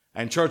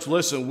And church,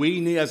 listen,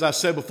 we need, as I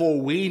said before,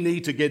 we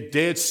need to get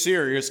dead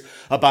serious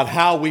about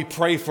how we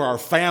pray for our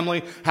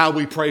family, how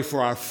we pray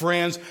for our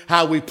friends,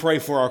 how we pray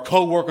for our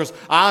coworkers.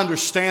 I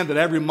understand that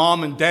every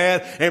mom and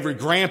dad, every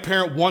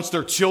grandparent wants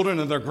their children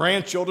and their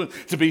grandchildren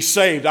to be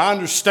saved. I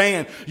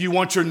understand you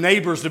want your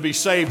neighbors to be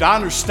saved. I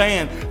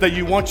understand that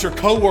you want your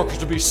coworkers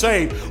to be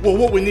saved. Well,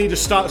 what we need to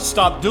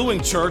stop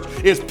doing, church,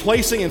 is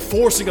placing and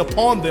forcing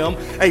upon them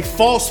a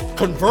false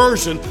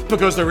conversion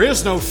because there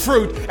is no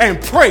fruit, and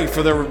pray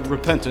for their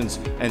repentance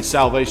and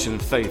salvation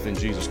and faith in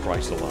Jesus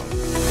Christ alone.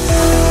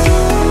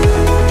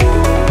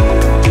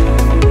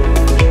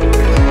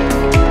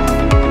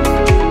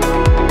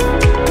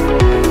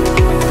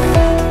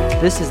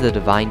 This is the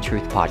Divine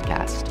Truth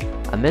Podcast,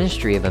 a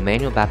ministry of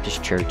Emmanuel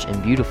Baptist Church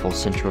in beautiful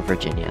Central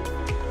Virginia.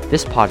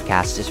 This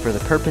podcast is for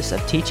the purpose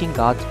of teaching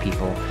God's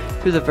people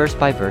through the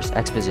verse-by-verse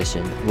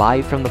exposition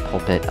live from the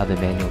pulpit of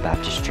Emmanuel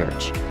Baptist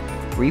Church.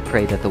 We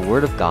pray that the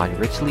Word of God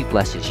richly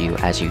blesses you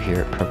as you hear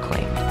it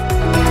proclaimed.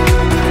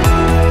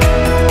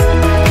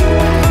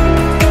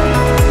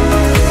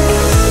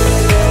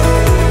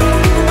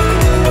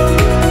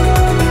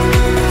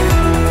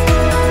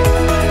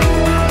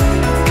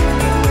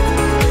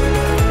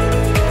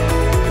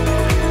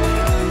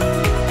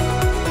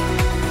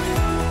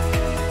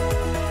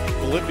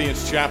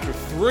 Philippians chapter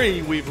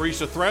 3, we've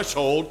reached a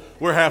threshold.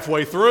 We're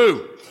halfway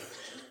through.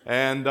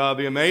 And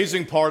the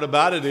amazing part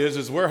about it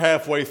is we're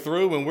halfway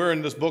through and we're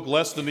in this book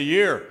less than a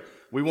year.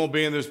 We won't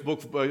be in this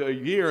book a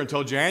year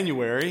until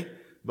January,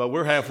 but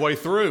we're halfway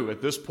through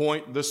at this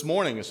point this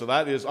morning. So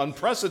that is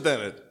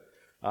unprecedented.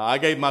 I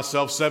gave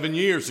myself 7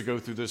 years to go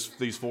through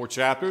these 4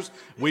 chapters.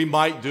 We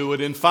might do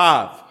it in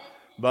 5.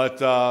 But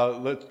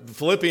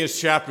Philippians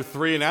chapter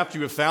 3, and after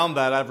you have found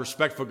that, I have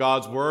respect for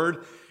God's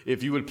word.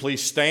 If you would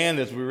please stand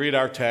as we read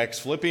our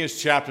text.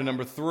 Philippians chapter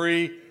number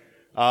 3,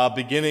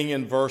 beginning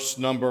in verse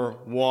number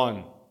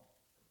 1.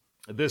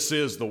 This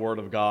is the word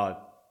of God.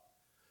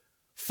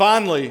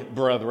 Finally,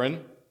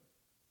 brethren,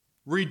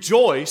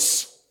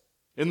 rejoice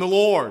in the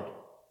Lord.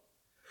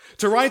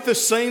 To write the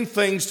same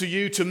things to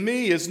you, to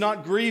me, is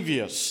not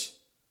grievous,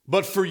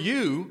 but for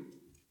you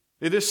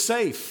it is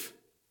safe.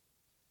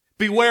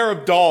 Beware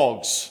of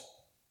dogs.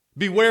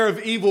 Beware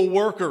of evil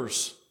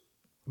workers.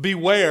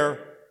 Beware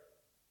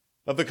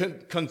of the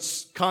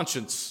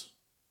conscience.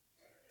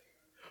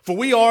 For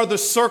we are the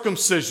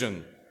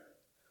circumcision,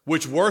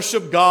 which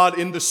worship God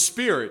in the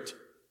Spirit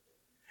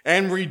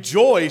and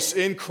rejoice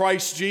in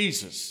Christ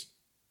Jesus,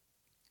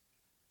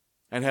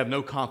 and have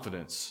no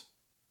confidence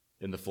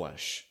in the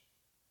flesh.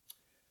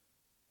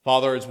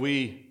 Father, as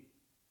we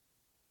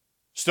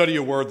study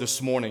your word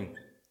this morning,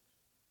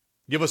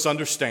 give us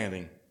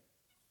understanding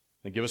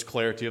and give us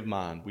clarity of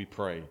mind, we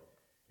pray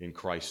in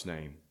Christ's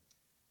name.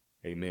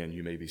 Amen.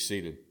 You may be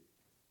seated.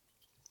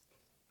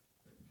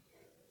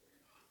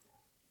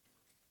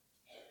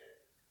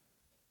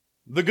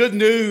 The good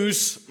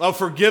news of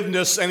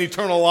forgiveness and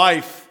eternal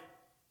life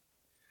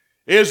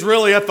is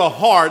really at the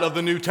heart of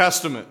the New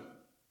Testament.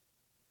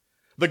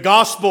 The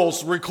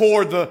Gospels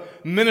record the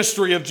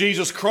ministry of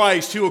Jesus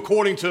Christ, who,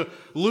 according to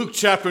Luke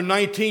chapter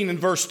 19 and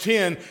verse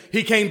 10,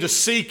 he came to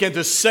seek and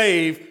to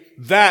save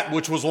that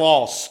which was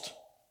lost.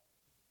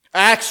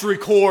 Acts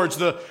records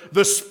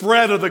the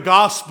spread of the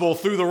gospel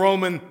through the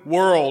Roman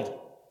world.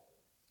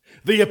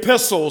 The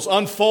epistles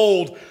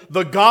unfold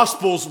the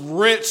gospel's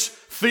rich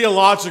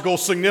theological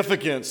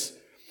significance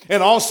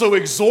and also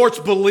exhorts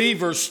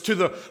believers to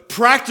the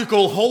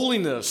practical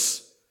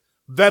holiness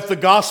that the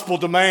gospel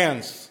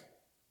demands.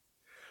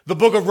 The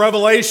book of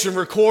Revelation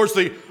records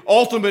the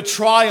ultimate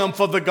triumph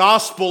of the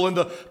gospel and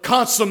the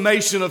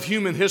consummation of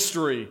human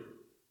history.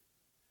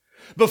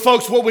 But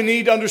folks, what we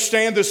need to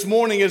understand this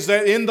morning is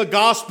that in the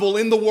gospel,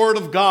 in the Word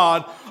of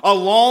God,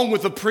 along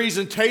with the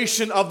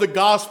presentation of the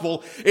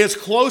gospel, is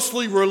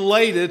closely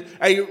related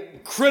a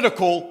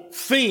critical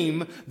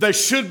theme that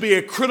should be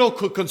a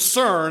critical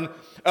concern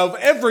of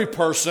every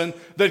person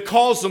that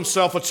calls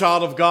themselves a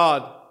child of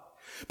God.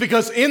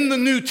 Because in the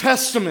New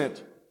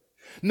Testament,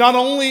 not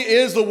only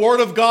is the Word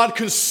of God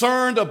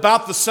concerned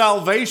about the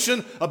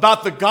salvation,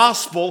 about the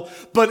gospel,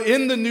 but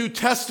in the New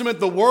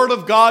Testament, the Word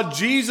of God,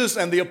 Jesus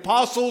and the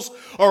apostles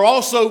are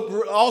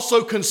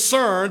also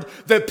concerned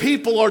that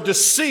people are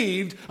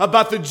deceived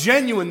about the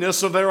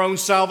genuineness of their own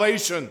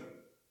salvation.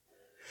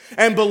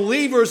 And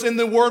believers in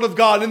the Word of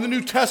God, in the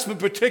New Testament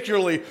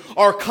particularly,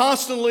 are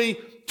constantly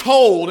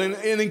told and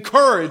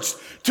encouraged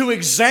to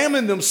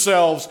examine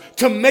themselves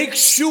to make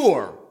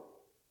sure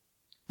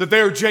that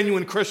they are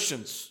genuine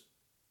Christians.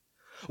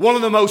 One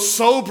of the most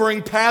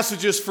sobering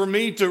passages for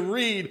me to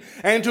read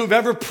and to have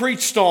ever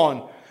preached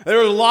on. There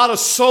are a lot of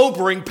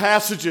sobering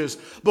passages,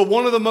 but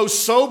one of the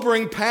most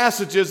sobering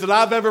passages that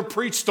I've ever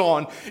preached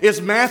on is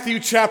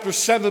Matthew chapter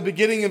 7,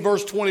 beginning in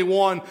verse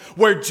 21,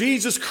 where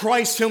Jesus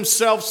Christ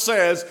himself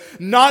says,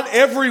 not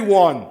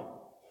everyone,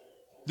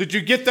 did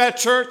you get that,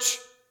 church?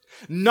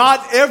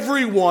 Not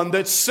everyone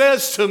that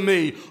says to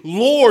me,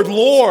 Lord,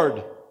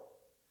 Lord,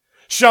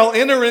 shall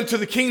enter into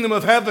the kingdom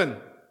of heaven,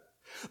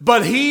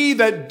 but he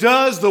that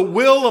does the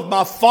will of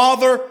my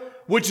Father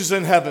which is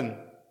in heaven.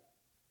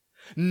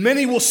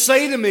 Many will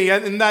say to me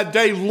in that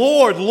day,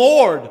 Lord,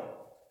 Lord,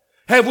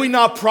 have we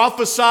not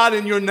prophesied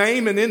in your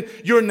name, and in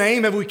your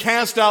name have we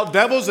cast out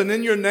devils, and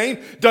in your name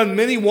done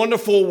many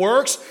wonderful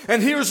works?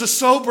 And here's the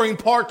sobering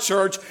part,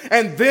 church.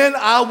 And then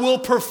I will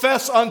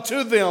profess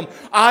unto them,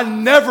 I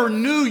never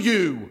knew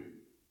you.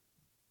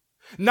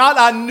 Not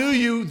I knew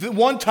you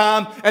one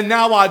time and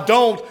now I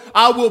don't.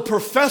 I will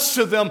profess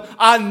to them,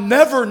 I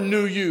never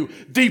knew you.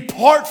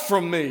 Depart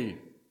from me,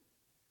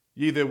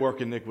 ye that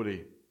work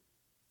iniquity.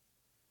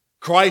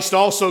 Christ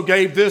also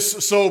gave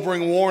this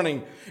sobering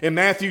warning in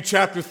Matthew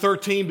chapter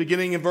 13,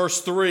 beginning in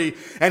verse 3.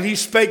 And he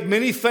spake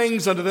many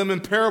things unto them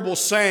in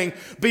parables, saying,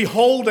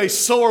 Behold, a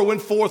sower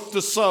went forth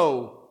to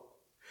sow.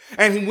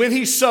 And when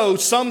he sowed,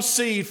 some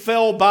seed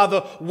fell by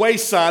the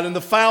wayside, and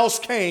the fowls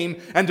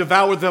came and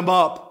devoured them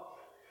up.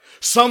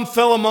 Some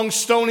fell among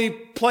stony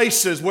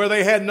places where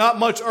they had not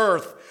much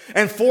earth,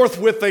 and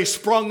forthwith they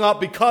sprung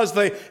up because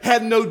they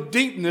had no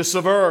deepness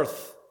of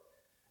earth.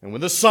 And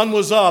when the sun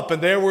was up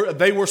and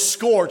they were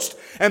scorched,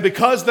 and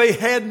because they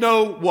had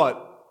no,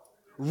 what?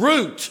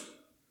 Root,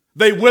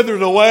 they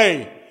withered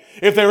away.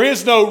 If there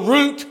is no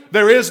root,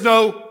 there is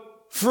no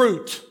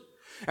fruit.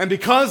 And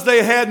because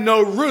they had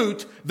no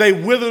root, they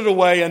withered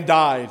away and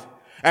died.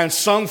 And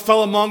some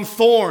fell among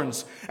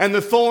thorns, and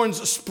the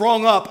thorns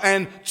sprung up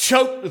and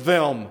choked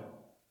them.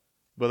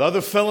 But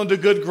others fell into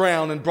good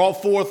ground and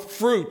brought forth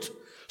fruit,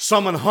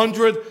 some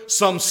 100,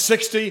 some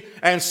 60,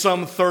 and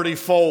some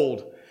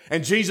 30-fold.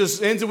 And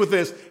Jesus ends it with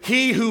this,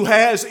 He who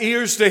has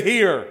ears to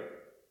hear,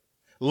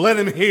 let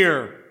him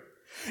hear.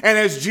 And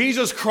as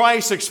Jesus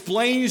Christ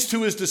explains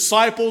to his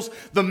disciples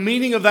the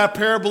meaning of that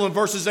parable in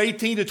verses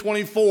 18 to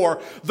 23,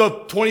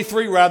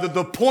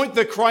 the point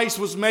that Christ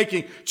was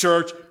making,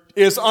 church,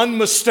 is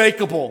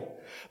unmistakable.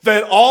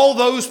 That all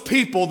those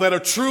people that are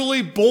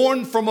truly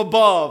born from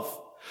above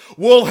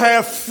will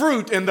have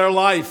fruit in their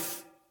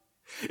life.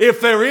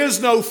 If there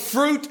is no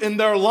fruit in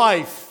their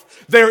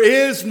life, there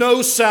is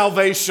no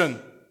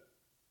salvation.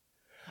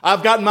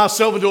 I've gotten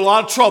myself into a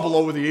lot of trouble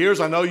over the years.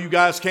 I know you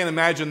guys can't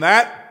imagine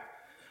that,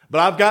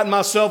 but I've gotten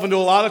myself into a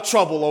lot of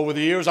trouble over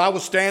the years. I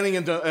was standing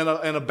in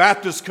a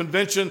Baptist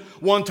convention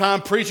one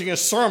time preaching a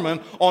sermon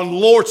on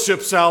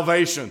lordship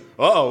salvation.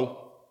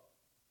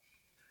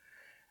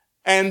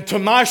 And to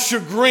my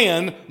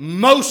chagrin,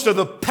 most of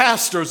the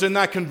pastors in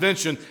that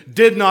convention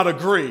did not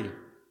agree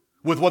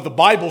with what the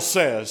Bible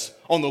says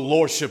on the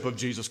lordship of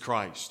Jesus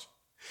Christ.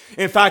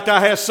 In fact, I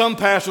had some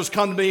pastors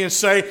come to me and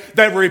say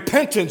that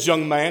repentance,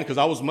 young man, because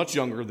I was much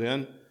younger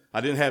then,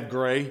 I didn't have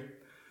gray.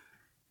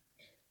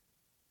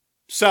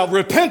 So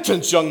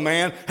repentance, young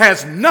man,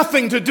 has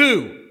nothing to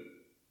do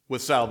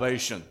with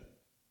salvation.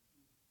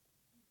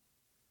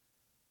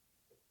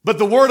 But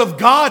the Word of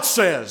God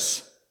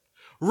says,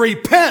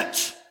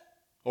 repent,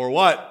 or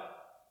what?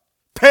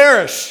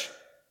 Perish.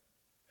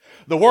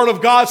 The Word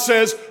of God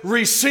says,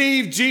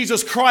 receive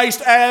Jesus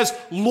Christ as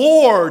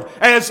Lord,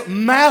 as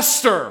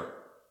Master,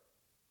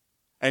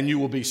 and you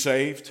will be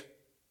saved.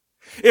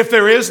 If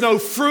there is no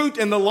fruit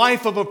in the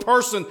life of a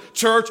person,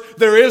 church,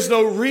 there is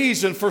no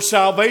reason for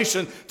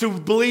salvation to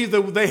believe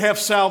that they have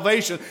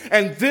salvation.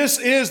 And this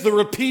is the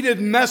repeated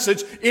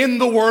message in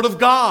the Word of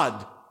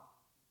God.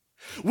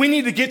 We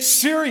need to get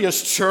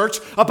serious, church,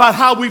 about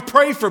how we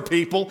pray for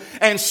people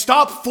and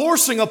stop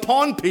forcing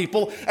upon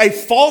people a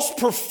false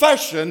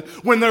profession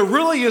when there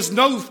really is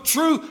no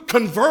true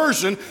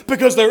conversion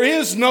because there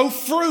is no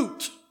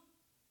fruit.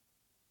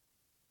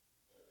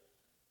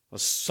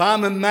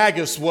 Simon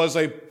Magus was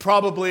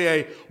probably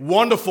a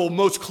wonderful,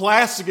 most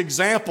classic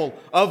example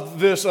of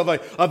this, of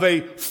a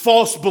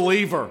false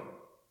believer.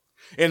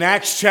 In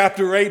Acts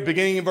chapter 8,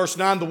 beginning in verse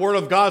 9, the Word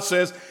of God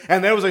says,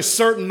 And there was a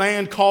certain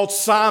man called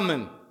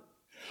Simon,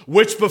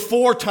 which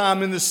before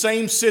time in the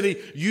same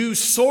city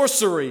used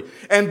sorcery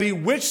and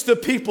bewitched the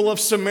people of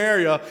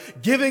Samaria,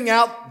 giving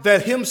out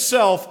that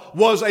himself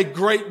was a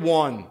great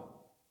one.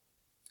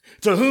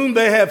 To whom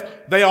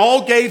they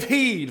all gave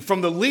heed, from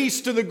the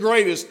least to the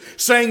greatest,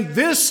 saying,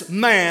 This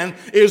man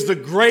is the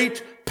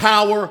great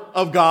power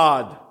of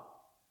God.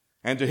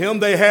 And to him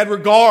they had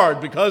regard,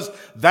 because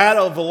that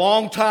of a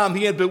long time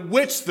he had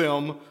bewitched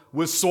them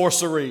with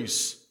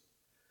sorceries.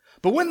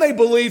 But when they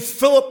believed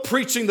Philip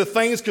preaching the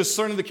things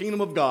concerning the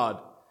kingdom of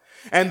God,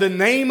 and the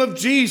name of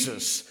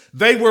Jesus,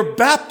 they were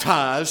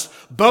baptized,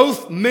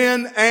 both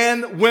men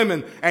and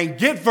women. And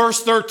get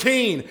verse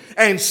 13.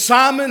 And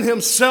Simon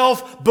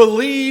himself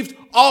believed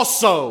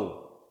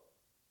also.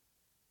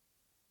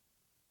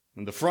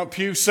 And the front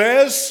pew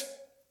says,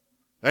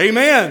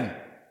 Amen.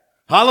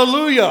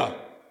 Hallelujah.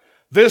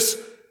 This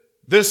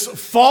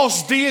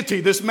false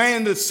deity, this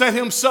man that set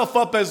himself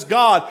up as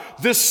God,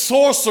 this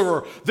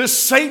sorcerer, this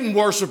Satan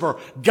worshiper,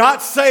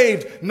 got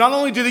saved. Not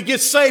only did he get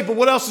saved, but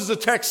what else does the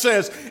text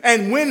says?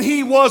 And when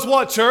he was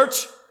what,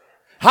 church?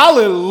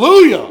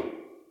 Hallelujah.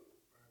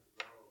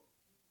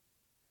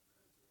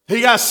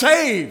 He got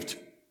saved.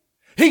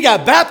 He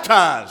got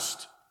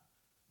baptized.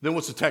 Then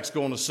what's the text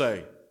going to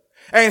say?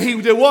 And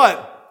he did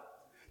what?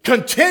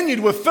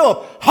 Continued with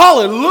Philip.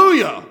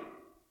 Hallelujah.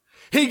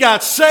 He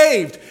got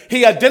saved.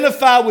 He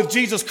identified with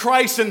Jesus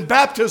Christ in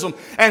baptism,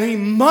 and he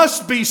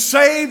must be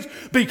saved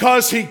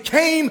because he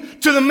came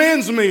to the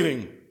men's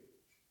meeting.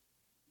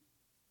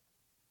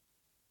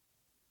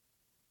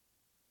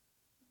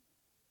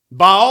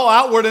 By all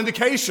outward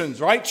indications,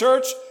 right,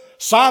 church?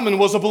 Simon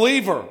was a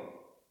believer.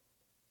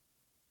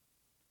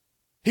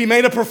 He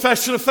made a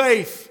profession of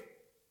faith.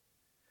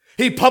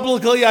 He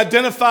publicly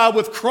identified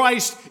with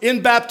Christ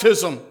in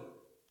baptism.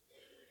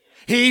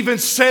 He even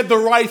said the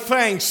right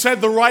thing,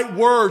 said the right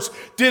words,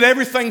 did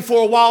everything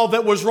for a while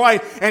that was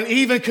right, and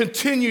even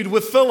continued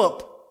with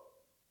Philip.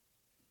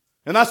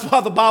 And that's why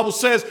the Bible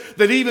says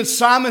that even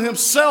Simon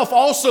himself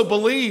also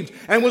believed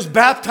and was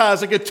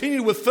baptized and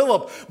continued with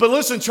Philip. But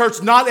listen,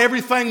 church, not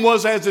everything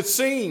was as it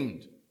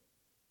seemed.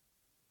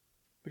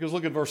 Because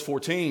look at verse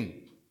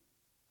 14.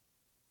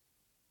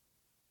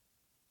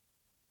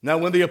 Now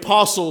when the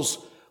apostles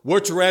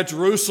which were at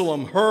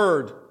Jerusalem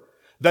heard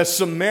that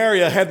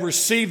Samaria had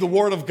received the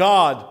word of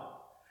God,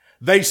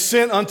 they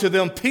sent unto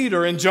them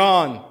Peter and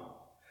John,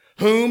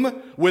 whom,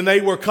 when they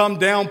were come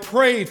down,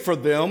 prayed for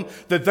them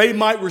that they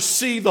might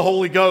receive the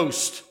Holy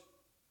Ghost.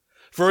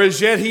 For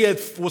as yet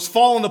was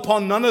fallen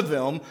upon none of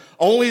them,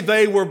 only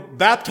they were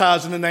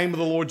baptized in the name of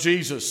the Lord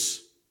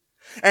Jesus.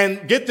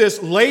 And get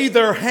this, laid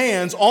their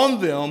hands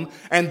on them,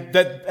 and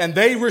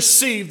they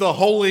received the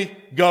Holy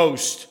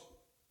Ghost.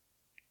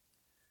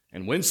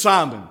 And when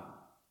Simon,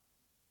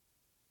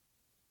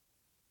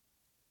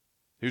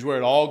 here's where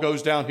it all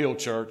goes downhill,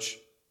 church.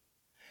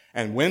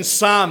 And when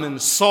Simon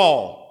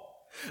saw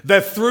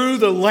that through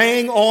the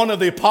laying on of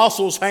the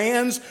apostles'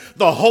 hands,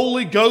 the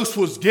Holy Ghost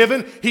was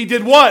given, he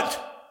did what?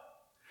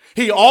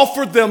 He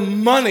offered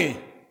them money.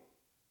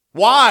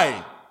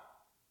 Why?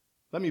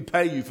 Let me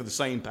pay you for the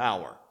same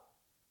power.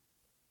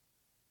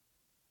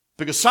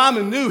 Because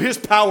Simon knew his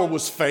power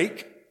was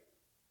fake.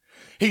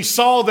 He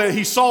saw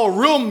a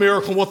real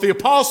miracle in what the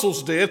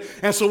apostles did.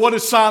 And so what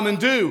did Simon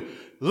do?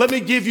 Let me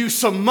give you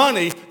some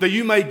money that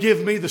you may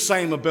give me the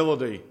same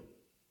ability.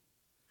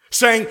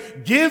 Saying,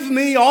 give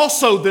me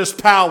also this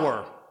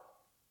power,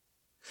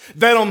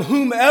 that on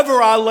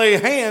whomever I lay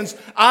hands,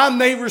 I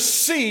may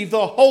receive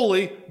the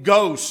Holy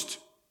Ghost.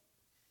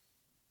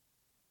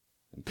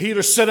 And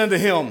Peter said unto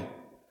him,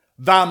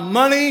 thy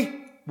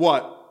money,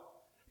 what?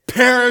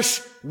 Perish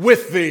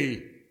with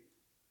thee,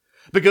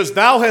 because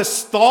thou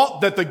hast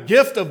thought that the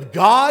gift of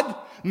God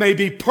may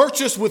be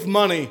purchased with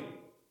money.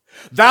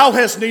 Thou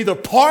hast neither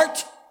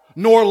part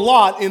nor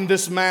lot in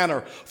this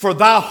matter, for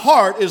thy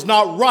heart is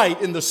not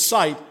right in the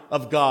sight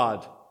of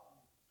God.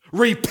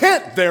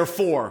 Repent,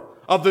 therefore,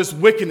 of this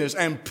wickedness,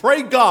 and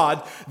pray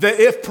God that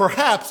if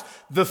perhaps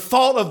the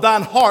thought of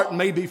thine heart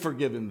may be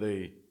forgiven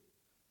thee.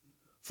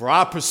 For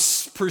I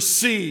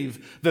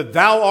perceive that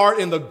thou art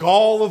in the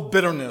gall of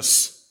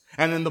bitterness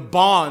and in the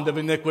bond of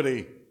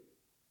iniquity.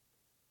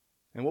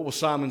 And what was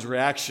Simon's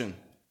reaction?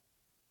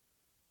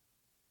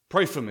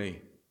 Pray for me.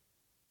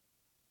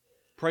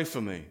 Pray for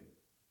me.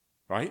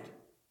 Right?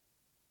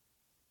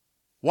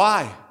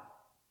 Why?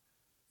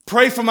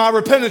 Pray for my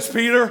repentance,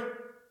 Peter.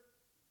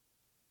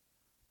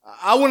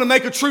 I want to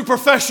make a true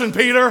profession,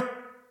 Peter.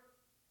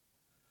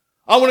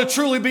 I want to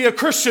truly be a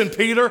Christian,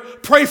 Peter.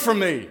 Pray for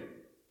me.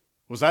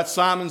 Was that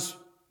Simon's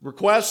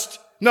request?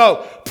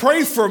 No.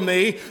 Pray for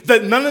me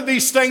that none of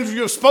these things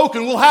you have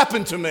spoken will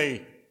happen to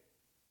me.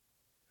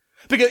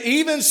 Because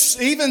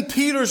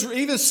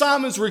even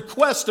Simon's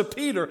request to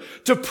Peter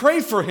to pray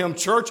for him,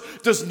 church,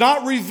 does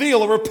not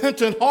reveal a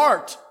repentant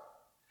heart.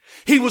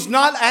 He was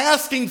not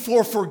asking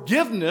for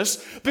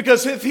forgiveness,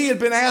 because if he had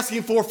been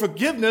asking for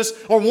forgiveness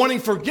or wanting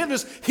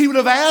forgiveness, he would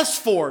have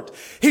asked for it.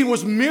 He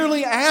was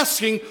merely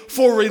asking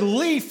for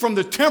relief from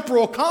the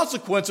temporal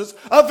consequences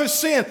of his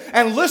sin.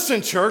 And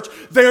listen, church,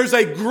 there's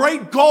a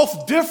great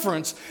gulf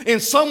difference in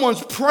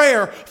someone's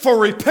prayer for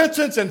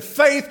repentance and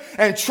faith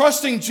and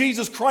trusting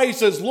Jesus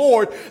Christ as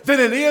Lord than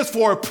it is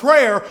for a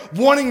prayer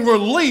wanting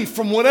relief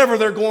from whatever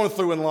they're going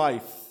through in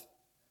life.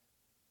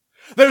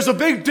 There's a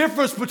big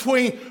difference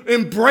between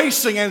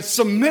embracing and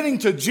submitting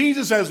to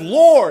Jesus as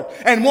Lord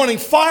and wanting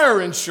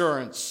fire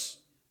insurance.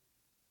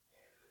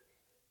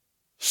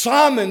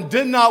 Simon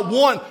did not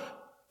want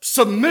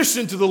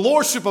submission to the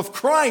lordship of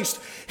Christ.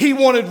 He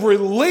wanted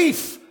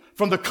relief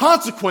from the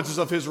consequences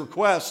of his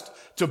request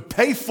to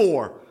pay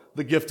for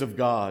the gift of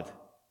God.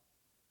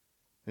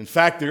 In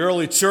fact, the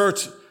early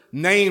church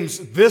names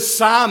this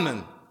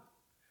Simon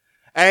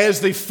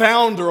as the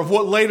founder of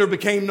what later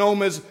became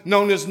known as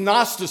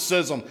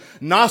Gnosticism.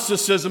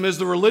 Gnosticism is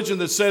the religion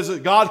that says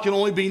that God can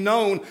only be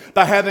known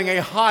by having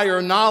a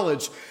higher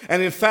knowledge.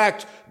 And in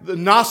fact, the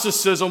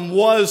Gnosticism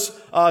was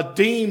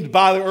deemed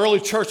by the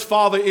early church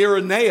father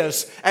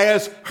Irenaeus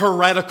as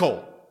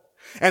heretical.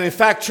 And in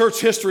fact,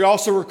 church history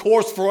also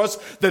records for us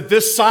that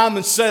this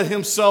Simon set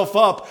himself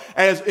up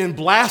as in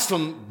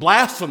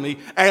blasphemy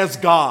as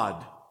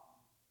God.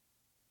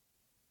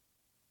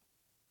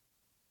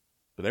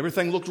 But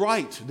everything looked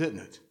right, didn't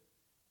it?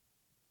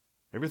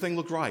 Everything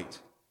looked right.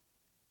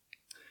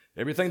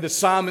 Everything that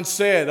Simon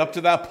said up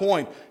to that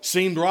point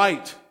seemed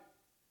right.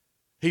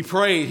 He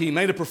prayed. He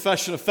made a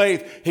profession of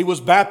faith. He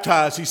was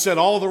baptized. He said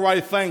all the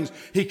right things.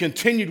 He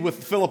continued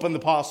with Philip and the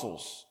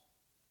apostles.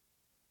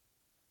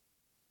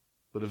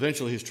 But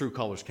eventually his true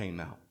colors came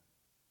out.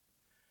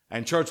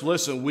 And church,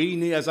 listen, we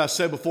need, as I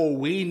said before,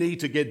 we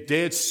need to get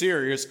dead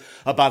serious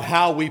about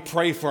how we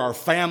pray for our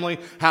family,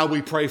 how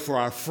we pray for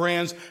our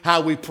friends, how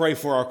we pray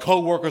for our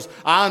coworkers.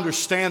 I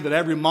understand that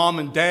every mom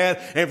and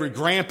dad, every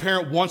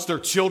grandparent wants their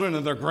children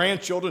and their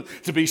grandchildren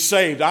to be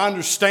saved. I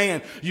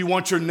understand you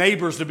want your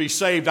neighbors to be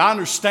saved. I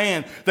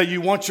understand that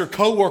you want your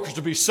coworkers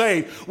to be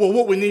saved. Well,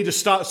 what we need to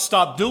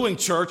stop doing,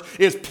 church,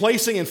 is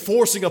placing and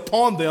forcing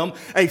upon them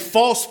a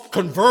false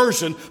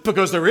conversion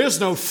because there is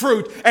no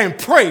fruit, and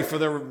pray for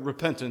their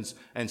repentance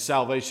and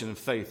salvation and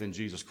faith in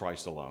Jesus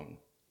Christ alone.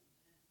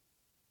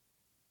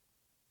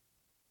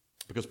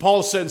 Because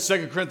Paul said in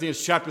 2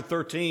 Corinthians chapter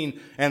 13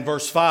 and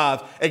verse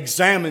 5,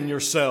 examine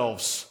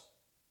yourselves.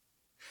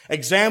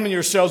 Examine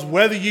yourselves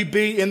whether you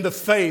be in the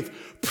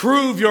faith.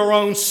 Prove your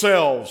own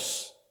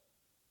selves.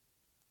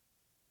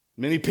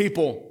 Many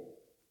people,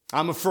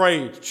 I'm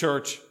afraid,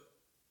 church,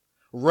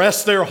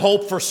 rest their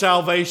hope for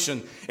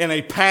salvation in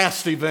a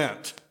past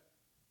event.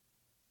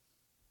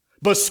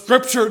 But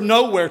Scripture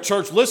nowhere,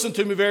 church, listen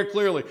to me very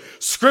clearly.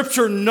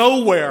 Scripture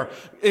nowhere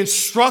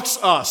instructs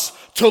us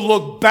to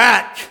look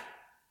back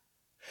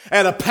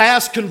at a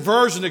past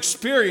conversion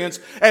experience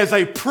as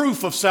a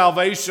proof of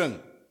salvation.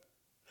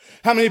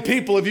 How many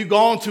people have you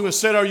gone to and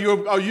said, are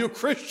you a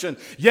Christian?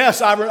 Yes,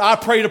 I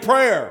prayed a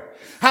prayer.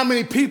 How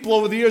many people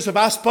over the years have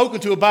I spoken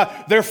to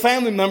about their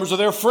family members or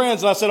their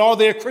friends? And I said, are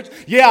they a Christian?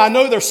 Yeah, I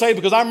know they're saved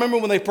because I remember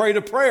when they prayed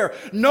a prayer.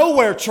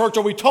 Nowhere, church,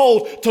 are we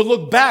told to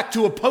look back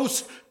to a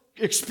post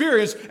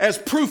experience as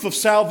proof of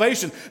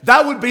salvation.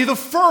 That would be the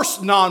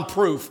first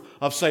non-proof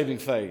of saving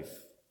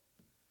faith.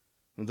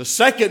 And the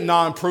second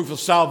non-proof of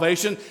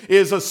salvation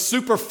is a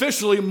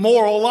superficially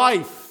moral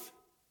life.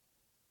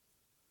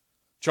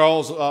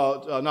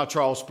 Not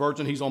Charles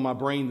Spurgeon, he's on my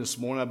brain this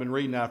morning. I've been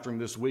reading after him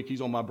this week.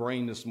 He's on my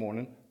brain this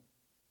morning.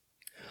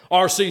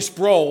 R.C.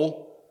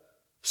 Sproul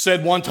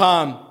said one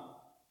time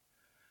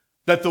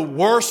that the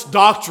worst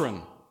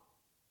doctrine,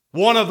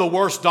 one of the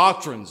worst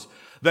doctrines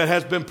that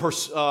has been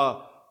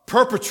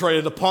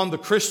perpetrated upon the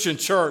Christian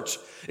church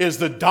is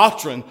the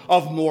doctrine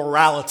of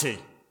morality.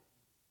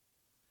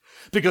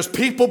 Because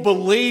people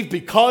believe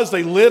because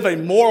they live a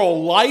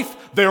moral life,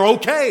 they're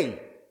okay.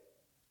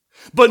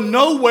 But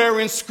nowhere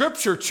in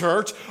Scripture,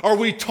 church, are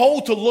we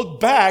told to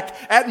look back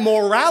at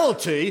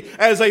morality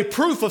as a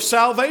proof of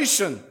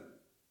salvation.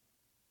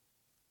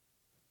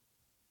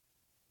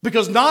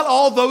 Because not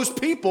all those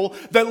people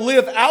that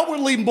live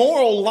outwardly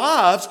moral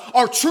lives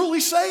are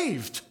truly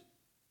saved.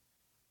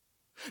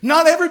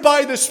 Not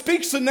everybody that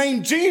speaks the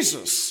name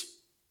Jesus,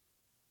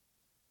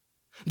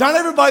 not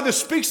everybody that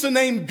speaks the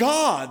name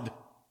God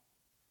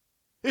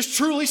is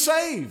truly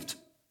saved.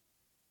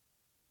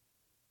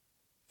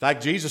 In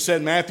fact, Jesus said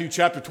in Matthew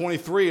chapter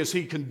 23, as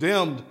he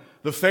condemned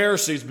the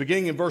Pharisees,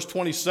 beginning in verse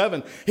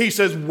 27, he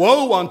says,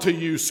 woe unto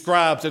you,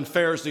 scribes and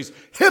Pharisees,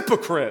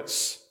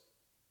 hypocrites!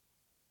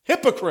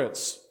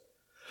 Hypocrites!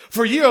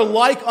 For ye are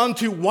like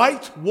unto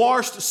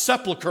whitewashed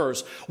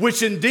sepulchres,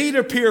 which indeed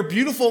appear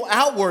beautiful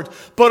outward,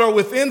 but are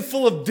within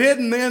full of dead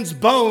men's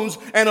bones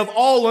and of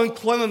all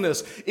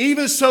uncleanness.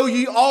 Even so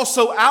ye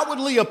also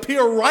outwardly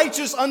appear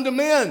righteous unto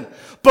men,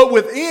 but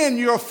within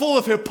ye are full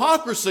of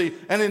hypocrisy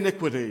and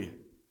iniquity.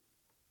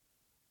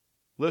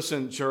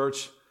 Listen,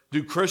 church,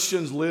 do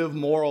Christians live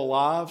moral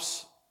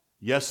lives?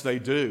 Yes, they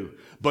do.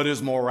 But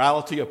is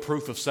morality a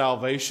proof of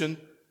salvation?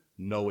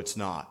 No, it's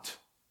not.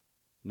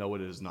 No,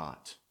 it is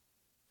not.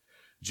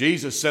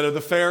 Jesus said of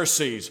the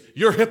Pharisees,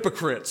 you're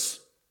hypocrites.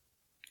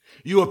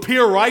 You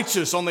appear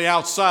righteous on the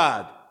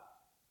outside,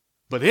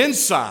 but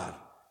inside,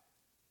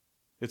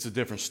 it's a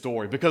different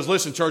story. Because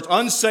listen, church,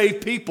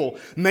 unsaved people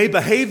may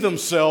behave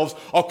themselves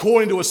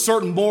according to a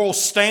certain moral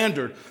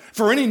standard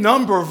for any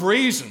number of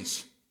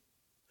reasons.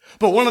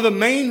 But one of the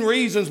main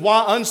reasons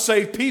why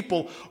unsaved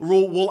people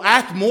will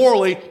act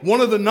morally,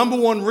 one of the number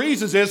one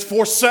reasons is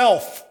for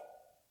self.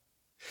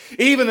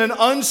 Even an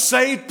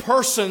unsaved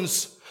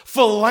person's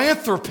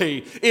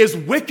philanthropy is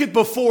wicked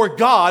before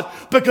God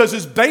because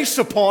it's based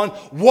upon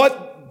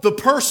what the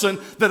person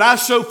that I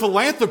show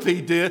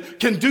philanthropy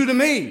can do to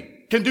me,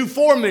 can do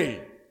for me.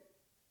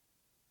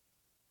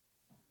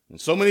 And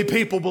so many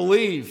people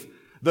believe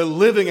that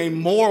living a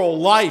moral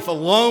life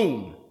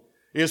alone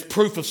is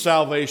proof of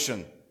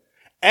salvation.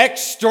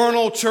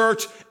 External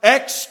church,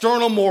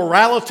 external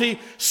morality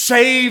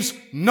saves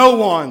no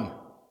one.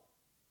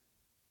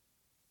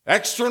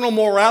 External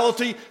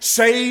morality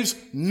saves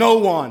no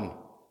one.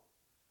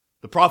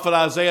 The prophet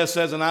Isaiah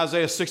says in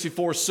Isaiah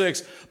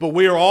 64:6, but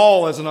we are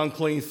all as an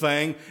unclean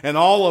thing, and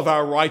all of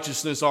our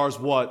righteousness are as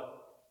what?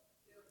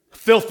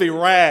 Filthy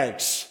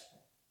rags.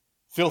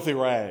 Filthy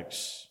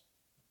rags.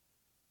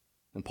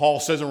 And Paul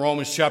says in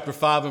Romans chapter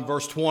 5 and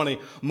verse 20,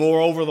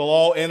 moreover, the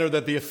law entered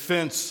that the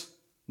offense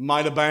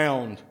might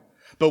abound,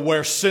 but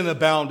where sin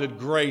abounded,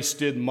 grace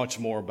did much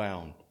more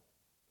abound.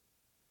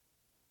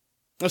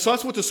 And so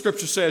that's what the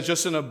Scripture says,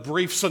 just in a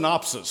brief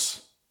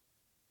synopsis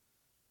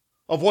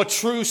of what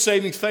true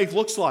saving faith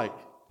looks like,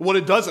 what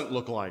it doesn't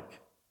look like.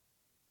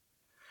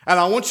 And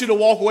I want you to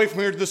walk away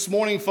from here this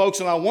morning, folks,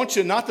 and I want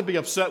you not to be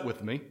upset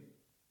with me,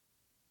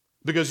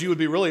 because you would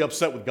be really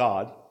upset with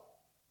God.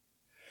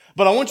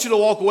 But I want you to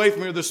walk away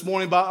from here this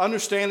morning by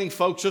understanding,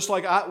 folks, just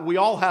like we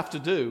all have to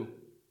do,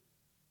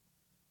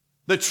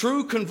 that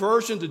true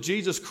conversion to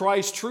Jesus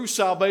Christ, true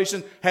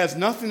salvation, has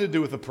nothing to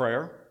do with a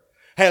prayer,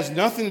 has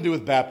nothing to do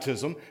with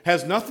baptism,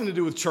 has nothing to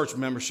do with church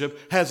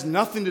membership, has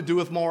nothing to do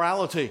with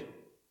morality.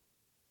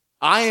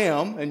 I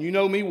am, and you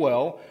know me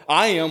well,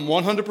 I am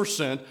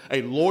 100%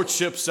 a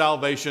lordship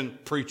salvation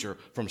preacher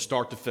from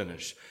start to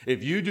finish.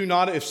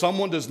 If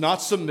someone does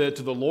not submit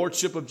to the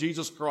lordship of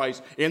Jesus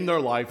Christ in their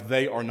life,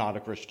 they are not a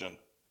Christian.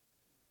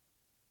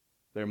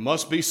 There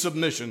must be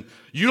submission.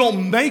 You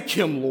don't make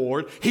him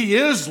Lord. He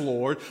is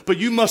Lord, but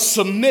you must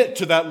submit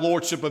to that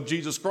lordship of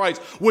Jesus Christ,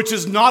 which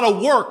is not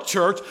a work,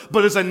 church,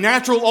 but is a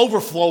natural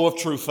overflow of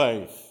true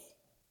faith.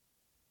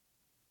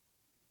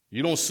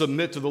 You don't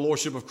submit to the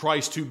lordship of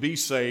Christ to be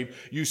saved.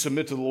 You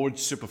submit to the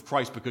lordship of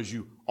Christ because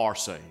you are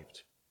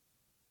saved.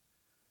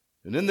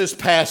 And in this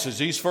passage,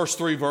 these first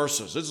 3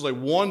 verses, this is a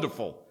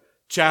wonderful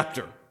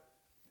chapter.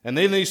 And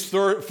in these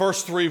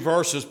first 3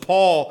 verses,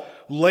 Paul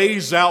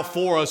lays out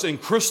for us in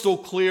crystal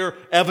clear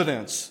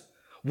evidence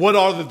what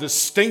are the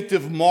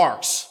distinctive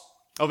marks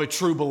of a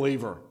true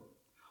believer.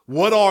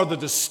 What are the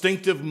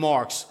distinctive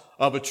marks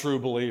of a true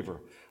believer?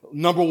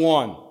 Number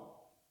 1,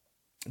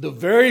 the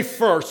very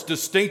first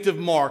distinctive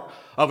mark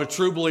of a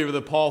true believer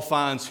that Paul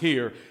finds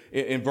here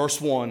in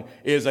verse 1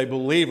 is a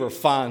believer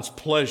finds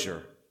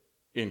pleasure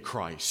in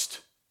Christ.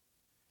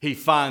 He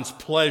finds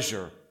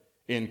pleasure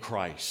in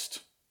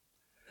Christ.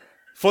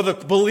 For the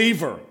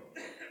believer,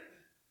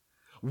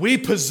 we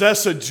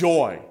possess a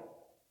joy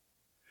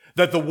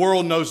that the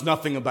world knows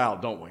nothing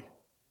about, don't we?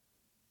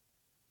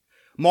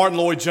 Martin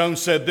Lloyd-Jones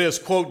said this,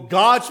 quote,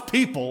 God's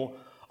people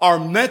are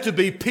meant to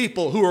be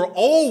people who are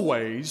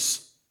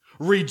always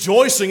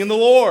rejoicing in the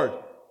Lord.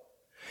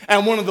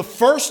 And one of the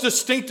first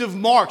distinctive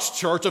marks,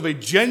 church, of a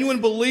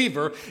genuine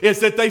believer is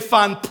that they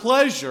find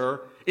pleasure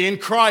in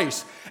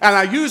Christ. And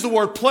I use the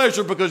word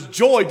pleasure because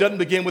joy doesn't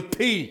begin with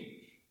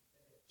P.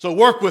 So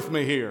work with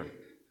me here.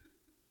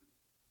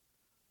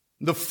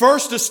 The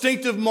first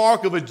distinctive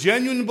mark of a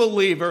genuine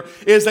believer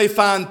is they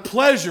find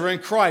pleasure in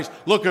Christ.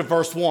 Look at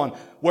verse 1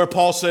 where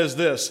Paul says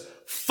this,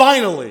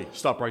 finally,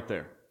 stop right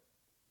there.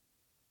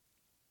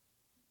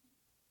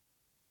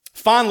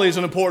 Finally is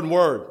an important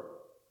word.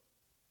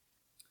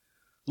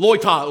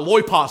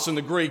 Loipos in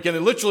the Greek, and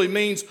it literally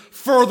means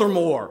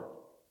furthermore.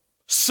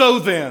 So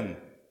then,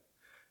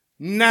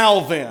 now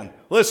then.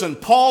 Listen,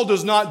 Paul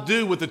does not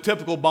do what the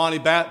typical Bonnie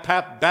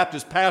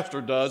Baptist pastor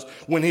does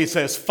when he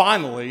says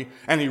finally,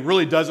 and he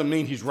really doesn't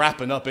mean he's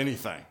wrapping up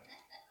anything.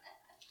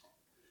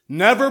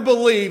 Never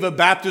believe a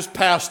Baptist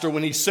pastor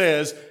when he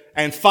says,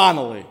 and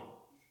finally.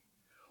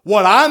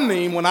 What I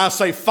mean when I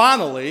say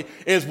finally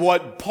is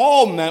what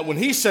Paul meant when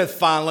he said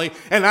finally,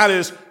 and that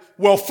is,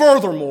 well,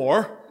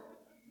 furthermore.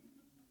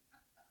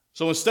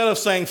 So instead of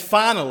saying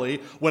finally,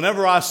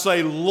 whenever I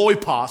say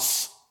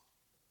loipos,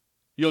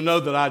 you'll know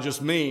that I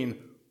just mean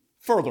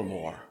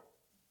furthermore.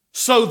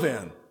 So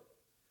then,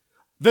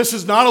 this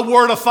is not a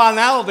word of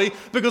finality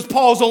because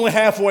Paul's only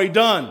halfway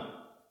done.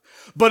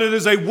 But it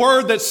is a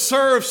word that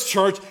serves,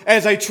 church,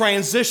 as a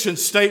transition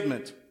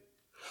statement.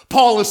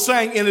 Paul is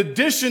saying, in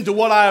addition to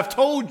what I have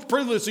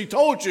previously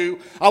told you,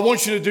 I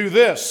want you to do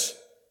this.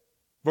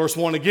 Verse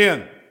 1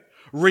 again.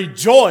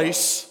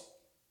 Rejoice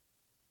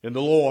in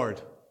the Lord.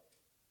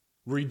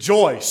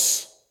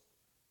 Rejoice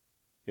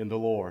in the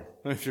Lord.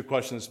 Let me ask you a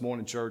question this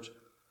morning, church.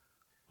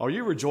 Are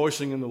you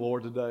rejoicing in the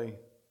Lord today?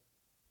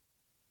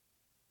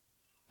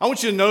 I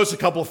want you to notice a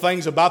couple of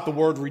things about the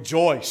word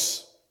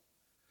rejoice.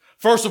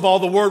 First of all,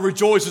 the word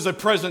rejoice is a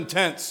present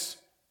tense,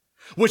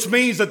 which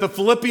means that the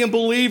Philippian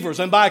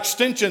believers, and by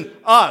extension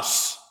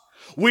us,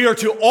 we are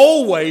to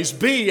always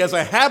be, as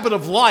a habit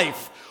of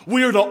life,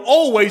 we are to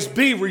always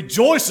be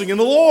rejoicing in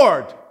the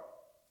Lord.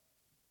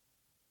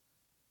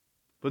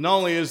 But not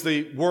only is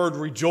the word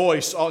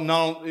rejoice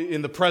not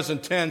in the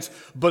present tense,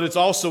 but it's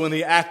also in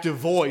the active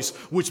voice,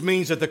 which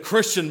means that the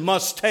Christian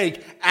must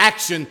take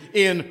action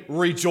in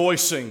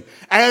rejoicing.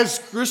 As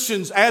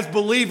Christians, as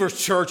believers,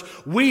 church,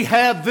 we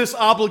have this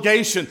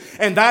obligation,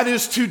 and that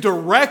is to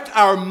direct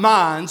our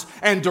minds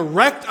and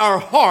direct our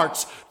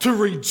hearts to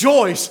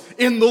rejoice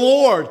in the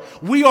Lord.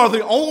 We are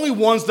the only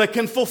ones that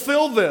can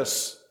fulfill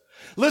this.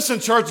 Listen,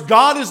 church,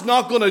 God is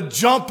not going to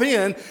jump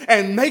in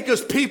and make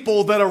us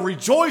people that are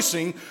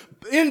rejoicing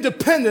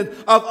independent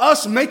of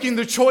us making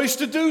the choice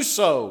to do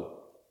so.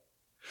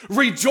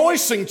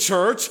 Rejoicing,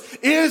 church,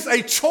 is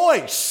a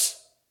choice.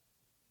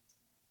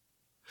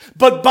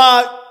 But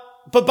by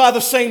the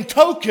same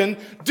token,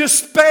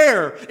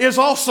 despair is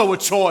also a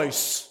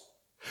choice.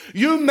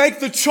 You make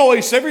the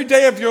choice every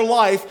day of your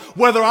life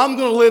whether I'm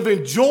going to live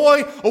in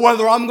joy or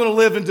whether I'm going to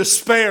live in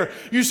despair.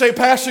 You say,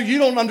 Pastor, you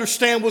don't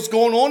understand what's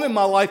going on in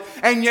my life.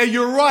 And yeah,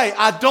 you're right.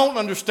 I don't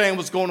understand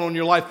what's going on in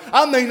your life.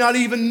 I may not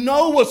even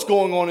know what's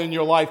going on in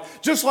your life,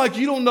 just like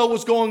you don't know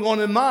what's going on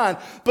in mine.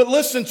 But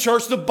listen,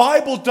 church, the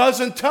Bible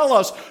doesn't tell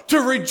us to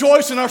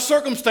rejoice in our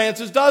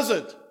circumstances, does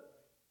it?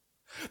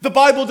 The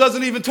Bible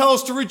doesn't even tell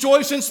us to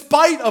rejoice in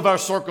spite of our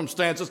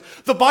circumstances.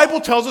 The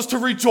Bible tells us to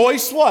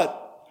rejoice what?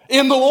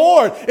 In the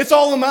Lord. It's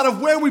all a matter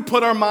of where we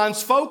put our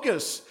mind's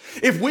focus.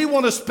 If we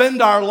want to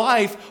spend our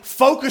life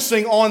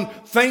focusing on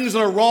things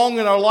that are wrong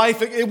in our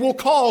life, it will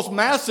cause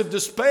massive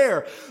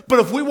despair. But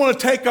if we want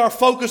to take our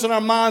focus and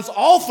our minds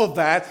off of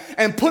that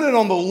and put it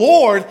on the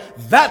Lord,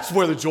 that's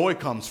where the joy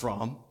comes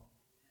from.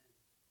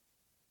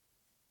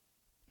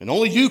 And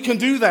only you can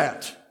do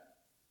that.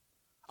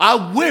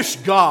 I wish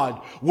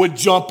God would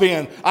jump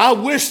in. I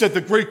wish that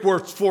the Greek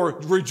word for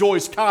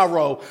rejoice,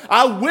 kairo,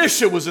 I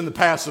wish it was in the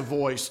passive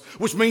voice,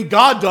 which means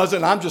God does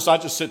it, and I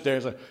just sit there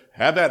and say,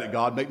 have at it,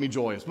 God, make me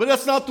joyous. But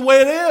that's not the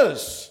way it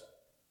is.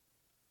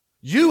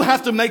 You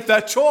have to make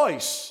that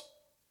choice.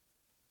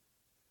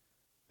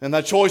 And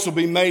that choice will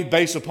be made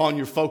based upon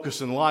your focus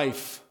in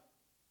life.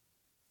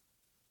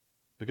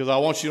 Because I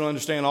want you to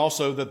understand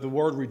also that the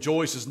word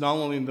rejoice is not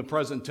only in the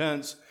present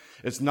tense,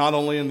 it's not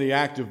only in the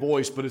active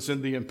voice, but it's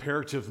in the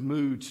imperative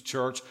mood,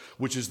 church,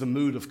 which is the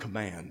mood of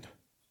command.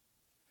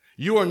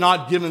 You are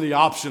not given the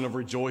option of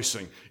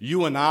rejoicing.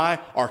 You and I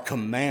are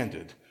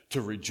commanded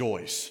to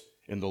rejoice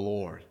in the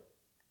Lord.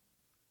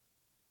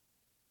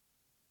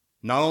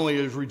 Not only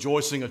is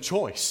rejoicing a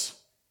choice,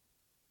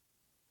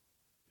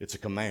 it's a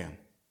command.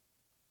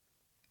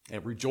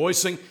 And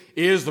rejoicing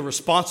is the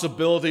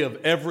responsibility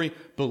of every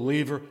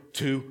believer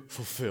to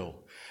fulfill.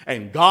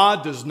 And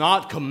God does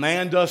not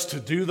command us to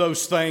do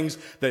those things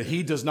that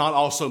He does not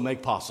also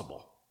make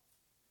possible.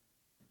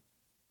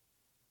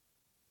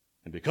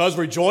 And because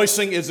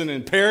rejoicing is an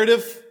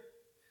imperative,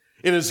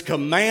 it is a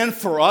command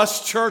for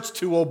us, church,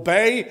 to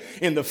obey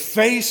in the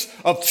face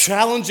of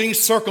challenging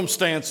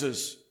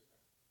circumstances.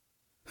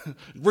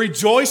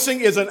 Rejoicing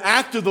is an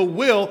act of the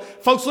will,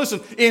 folks, listen,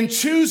 in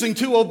choosing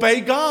to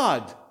obey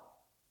God.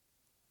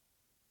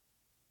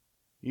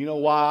 You know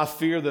why I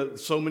fear that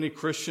so many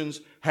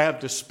Christians have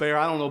despair?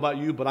 I don't know about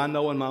you, but I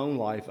know in my own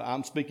life,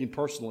 I'm speaking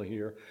personally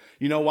here.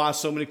 You know why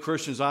so many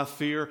Christians, I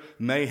fear,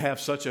 may have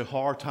such a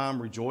hard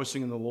time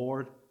rejoicing in the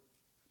Lord?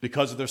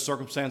 Because of their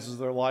circumstances of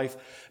their life,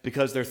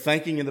 because they're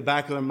thinking in the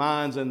back of their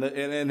minds, and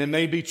it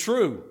may be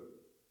true.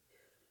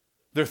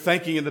 They're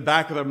thinking in the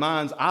back of their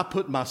minds, I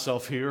put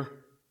myself here,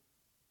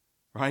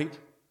 right?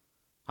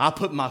 I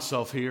put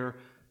myself here.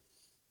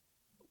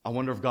 I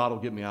wonder if God will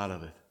get me out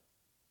of it.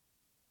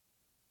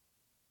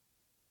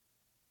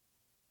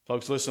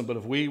 Folks, listen, but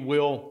if we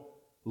will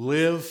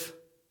live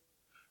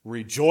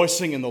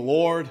rejoicing in the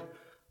Lord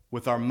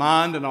with our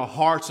mind and our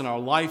hearts and our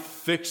life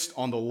fixed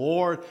on the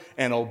Lord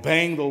and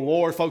obeying the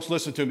Lord, folks,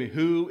 listen to me.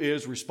 Who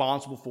is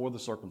responsible for the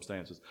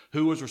circumstances?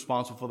 Who is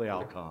responsible for the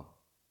outcome?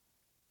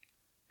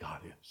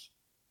 God is.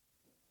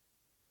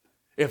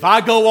 If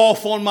I go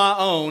off on my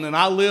own and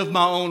I live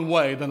my own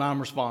way, then I'm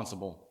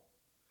responsible.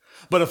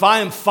 But if I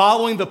am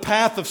following the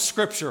path of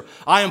Scripture,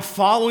 I am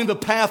following the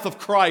path of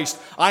Christ,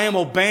 I am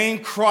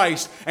obeying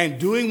Christ and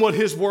doing what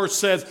His Word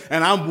says,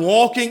 and I'm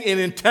walking in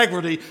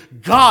integrity,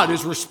 God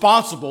is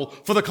responsible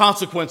for the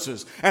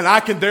consequences. And I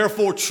can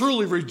therefore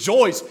truly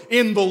rejoice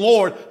in the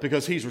Lord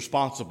because He's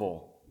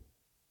responsible.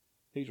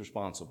 He's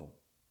responsible.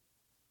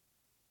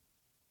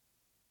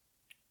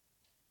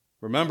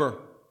 Remember,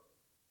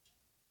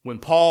 when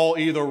Paul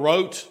either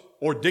wrote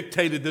or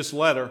dictated this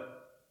letter,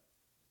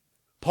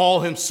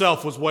 Paul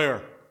himself was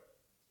where?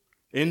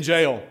 In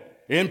jail,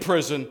 in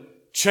prison,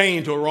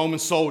 chained to a Roman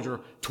soldier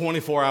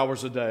 24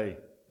 hours a day.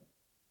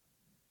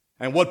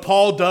 And what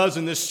Paul does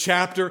in this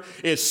chapter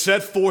is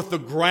set forth the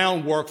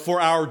groundwork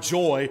for our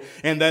joy,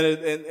 and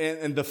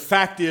and the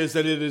fact is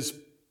that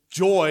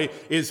joy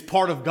is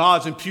part of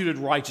God's imputed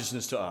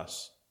righteousness to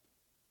us.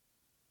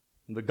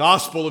 And the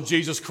gospel of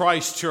Jesus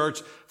Christ, church,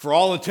 for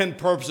all intent and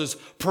purposes,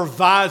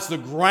 provides the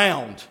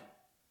ground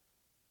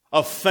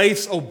of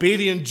faith's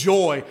obedient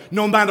joy,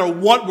 no matter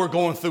what we're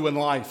going through in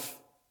life.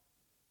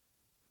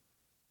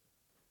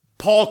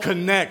 Paul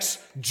connects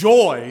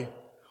joy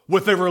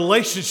with a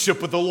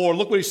relationship with the Lord.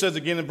 Look what he says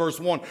again in verse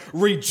 1.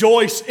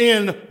 Rejoice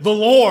in the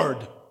Lord.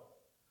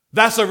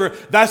 That's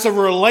a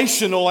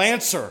relational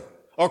answer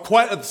or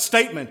quite a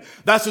statement.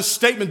 That's a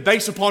statement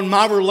based upon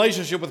my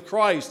relationship with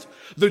Christ.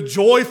 The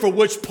joy for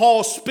which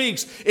Paul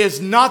speaks is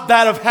not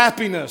that of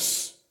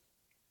happiness,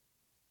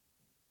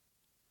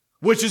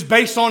 which is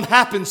based on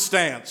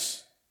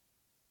happenstance.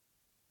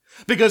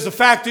 Because the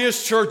fact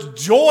is, church,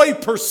 joy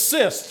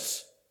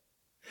persists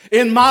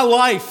in my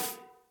life.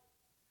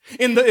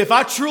 If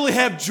I truly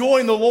have joy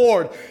in the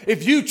Lord,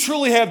 if you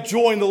truly have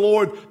joy in the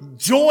Lord,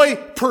 joy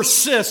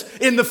persists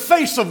in the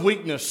face of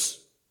weakness.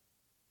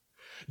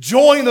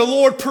 Joy in the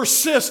Lord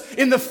persists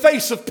in the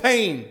face of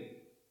pain.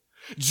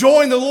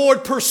 Joy in the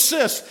Lord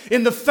persists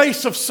in the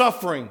face of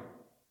suffering.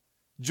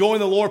 Joy in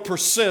the Lord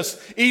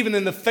persists even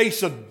in the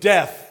face of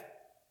death.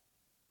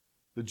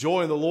 The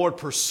joy of the Lord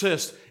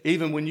persists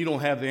even when you don't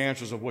have the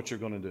answers of what you're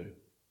going to do.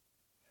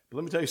 But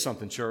let me tell you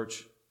something,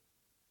 church.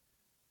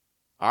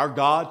 Our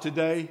God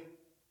today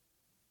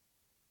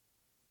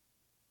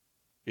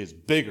is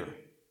bigger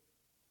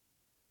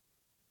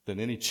than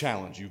any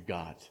challenge you've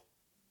got.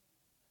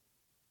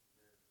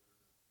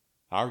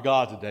 Our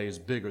God today is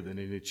bigger than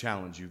any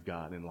challenge you've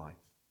got in life.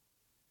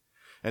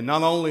 And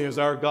not only is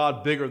our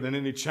God bigger than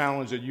any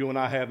challenge that you and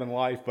I have in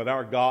life, but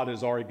our God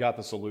has already got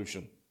the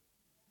solution.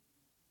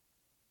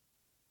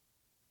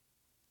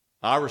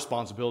 Our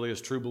responsibility as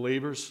true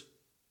believers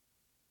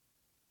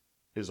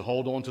is to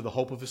hold on to the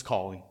hope of His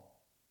calling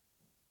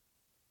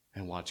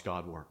and watch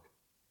God work.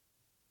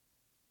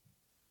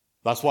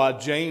 That's why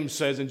James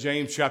says in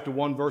James chapter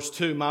 1, verse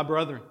 2, my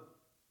brethren,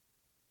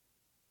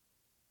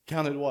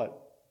 count it what?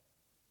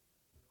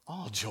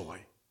 All joy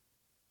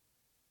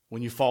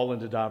when you fall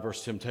into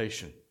diverse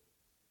temptation.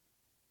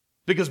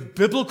 Because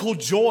biblical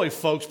joy,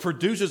 folks,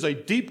 produces a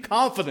deep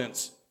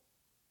confidence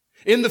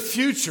in the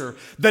future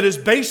that is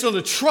based on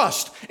the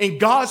trust in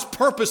God's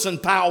purpose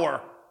and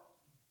power.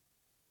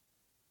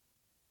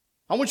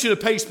 I want you to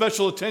pay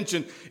special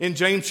attention in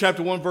James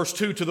chapter 1, verse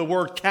 2 to the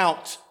word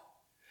count.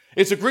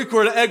 It's a Greek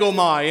word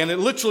egomai, and it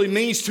literally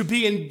means to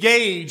be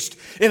engaged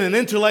in an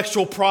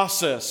intellectual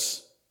process.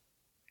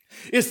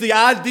 It's the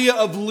idea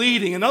of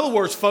leading. In other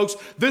words, folks,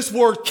 this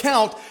word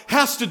count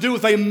has to do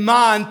with a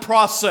mind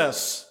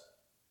process.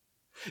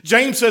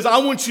 James says, I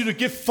want you to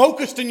get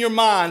focused in your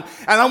mind,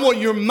 and I want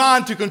your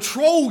mind to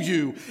control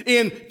you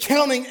in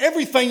counting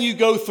everything you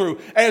go through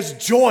as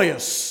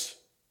joyous.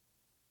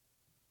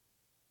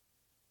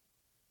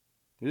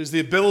 It is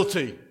the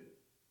ability,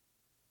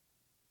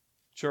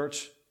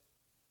 church,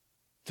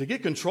 to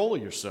get control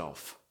of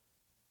yourself.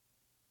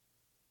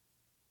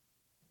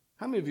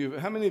 How many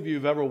of you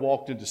have ever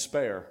walked in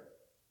despair?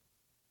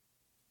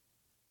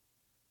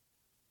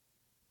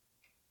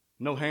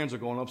 No hands are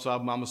going up, so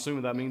I'm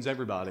assuming that means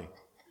everybody.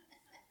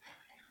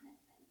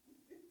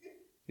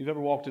 You've ever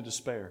walked in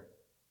despair?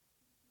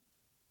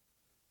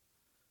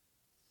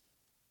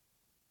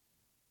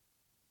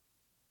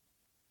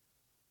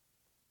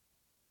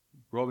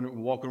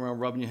 Walking around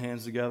rubbing your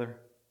hands together,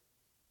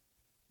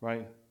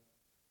 right?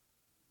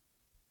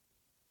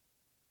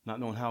 Not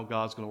knowing how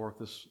God's going to work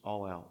this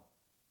all out.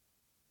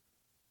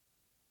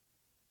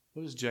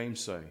 What does James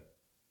say?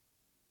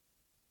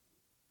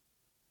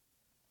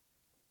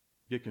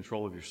 Get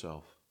control of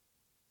yourself.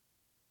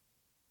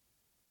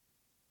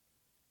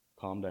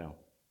 Calm down.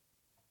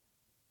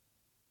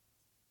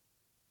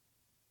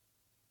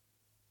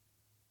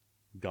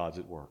 God's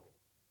at work.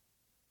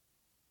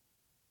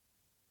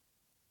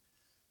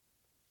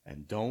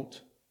 And don't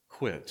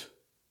quit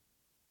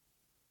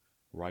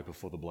right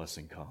before the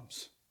blessing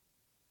comes.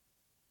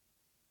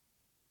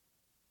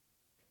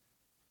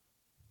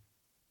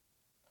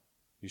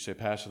 You say,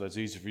 Pastor, that's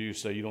easy for you to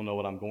say you don't know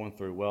what I'm going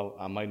through. Well,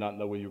 I might not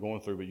know what you're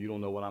going through, but you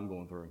don't know what I'm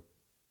going through.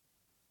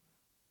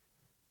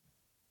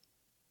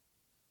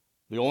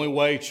 The only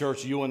way,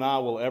 church, you and I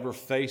will ever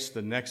face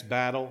the next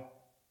battle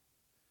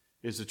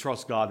is to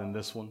trust God in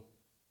this one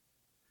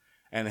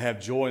and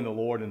have joy in the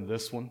Lord in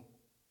this one.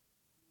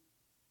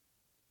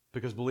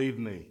 Because believe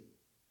me,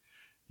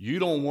 you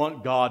don't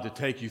want God to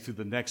take you through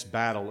the next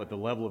battle at the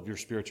level of your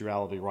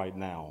spirituality right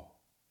now.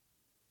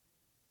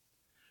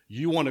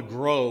 You want to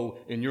grow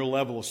in your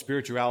level of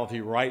spirituality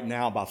right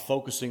now by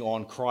focusing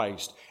on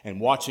Christ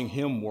and watching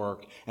Him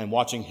work and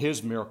watching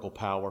His miracle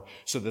power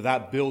so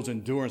that builds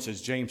endurance,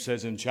 as James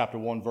says in chapter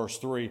 1, verse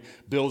 3,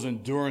 builds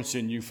endurance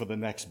in you for the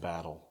next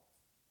battle.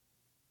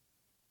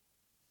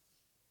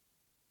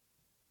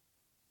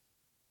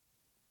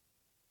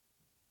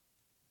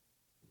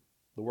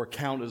 The word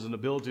count is an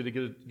ability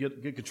to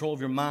get control of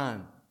your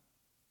mind.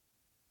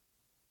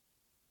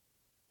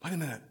 Wait a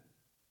minute.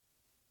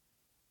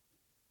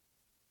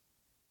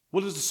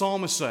 What does the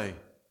psalmist say?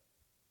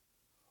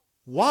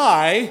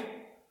 Why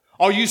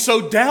are you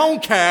so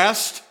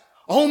downcast,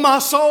 O my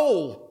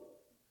soul?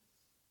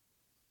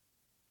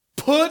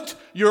 Put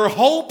your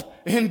hope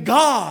in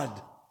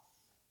God.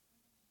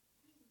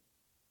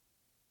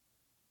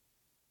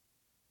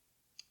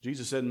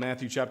 Jesus said in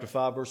Matthew chapter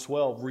 5, verse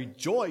 12,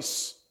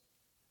 rejoice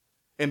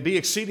and be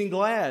exceeding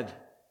glad,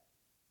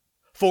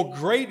 for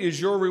great is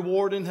your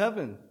reward in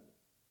heaven.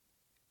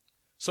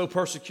 So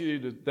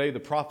persecuted they the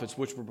prophets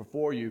which were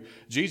before you.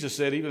 Jesus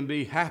said, even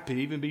be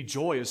happy, even be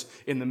joyous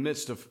in the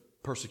midst of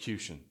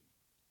persecution.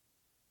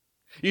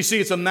 You see,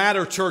 it's a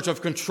matter, church,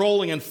 of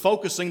controlling and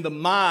focusing the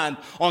mind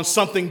on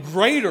something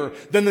greater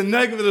than the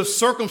negative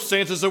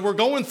circumstances that we're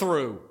going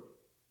through.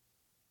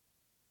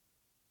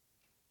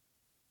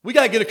 We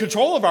got to get a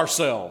control of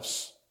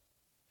ourselves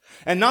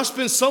and not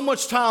spend so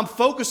much time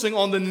focusing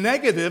on the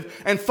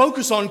negative and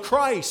focus on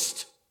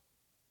Christ.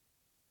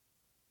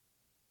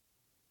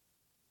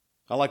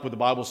 I like what the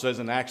Bible says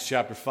in Acts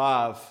chapter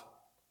 5,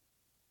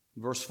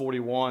 verse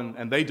 41.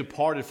 And they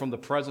departed from the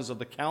presence of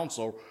the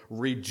council,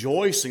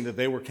 rejoicing that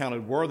they were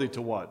counted worthy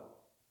to what?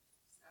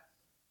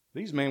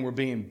 These men were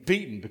being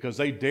beaten because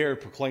they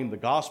dared proclaim the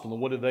gospel.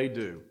 And what did they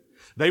do?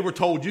 They were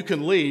told, you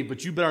can leave,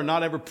 but you better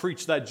not ever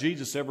preach that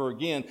Jesus ever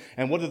again.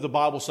 And what did the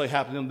Bible say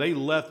happened to them? They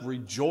left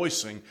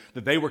rejoicing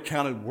that they were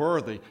counted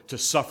worthy to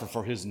suffer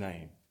for His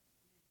name.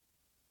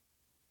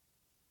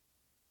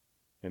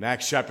 In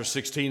Acts chapter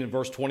 16 and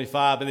verse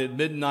 25, and at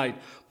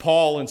midnight,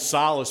 Paul and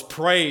Silas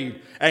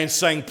prayed and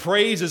sang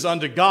praises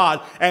unto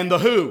God. And the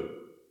who?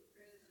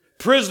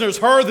 Prisoners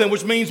heard them,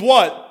 which means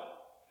what?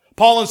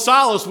 Paul and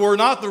Silas were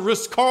not the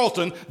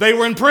Ritz-Carlton, they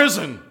were in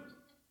prison.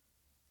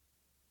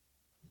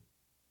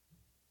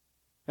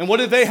 And what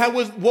did they have?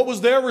 What was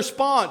their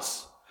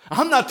response?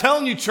 I'm not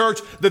telling you, church,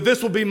 that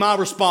this will be my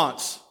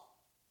response.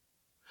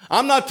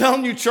 I'm not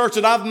telling you, church,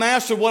 that I've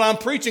mastered what I'm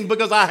preaching,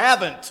 because I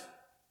haven't.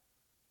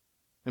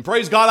 And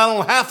praise God, I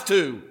don't have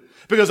to,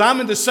 because I'm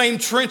in the same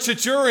trench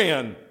that you're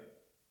in.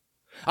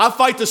 I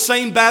fight the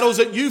same battles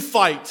that you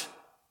fight.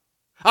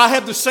 I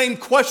have the same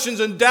questions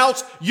and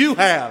doubts you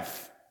have.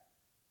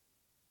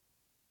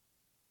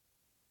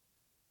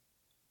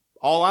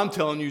 All I'm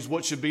telling you is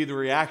what should be the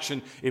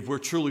reaction if we're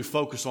truly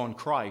focused on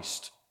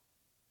Christ.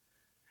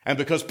 And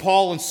because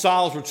Paul and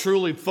Silas were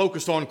truly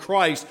focused on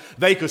Christ,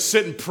 they could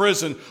sit in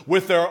prison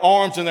with their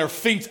arms and their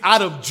feet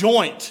out of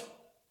joint,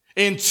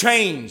 in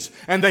chains,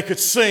 and they could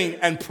sing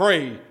and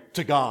pray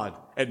to God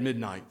at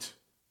midnight.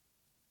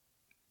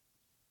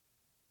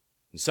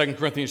 In 2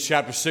 Corinthians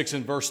chapter 6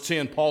 and verse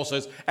 10, Paul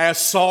says, as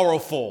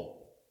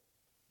sorrowful,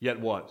 yet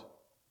what?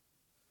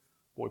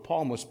 Boy,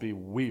 Paul must be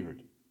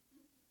weird.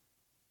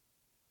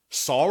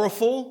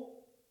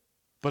 Sorrowful,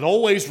 but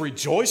always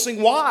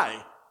rejoicing.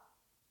 Why?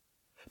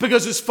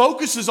 Because his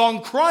focus is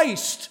on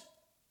Christ,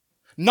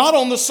 not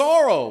on the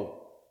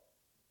sorrow.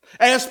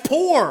 As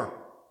poor,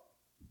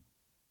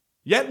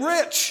 yet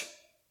rich.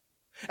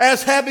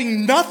 As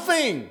having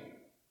nothing,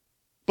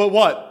 but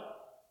what?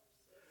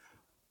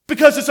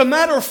 Because it's a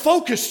matter of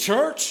focus,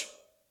 church.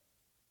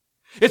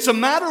 It's a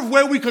matter of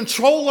where we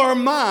control our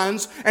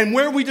minds and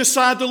where we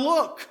decide to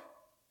look.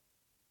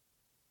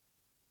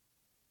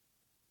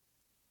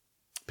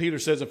 Peter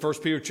says in 1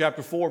 Peter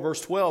chapter 4, verse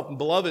 12,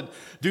 beloved,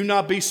 do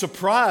not be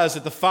surprised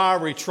at the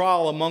fiery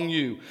trial among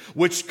you,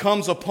 which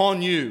comes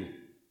upon you.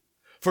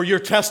 For you're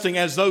testing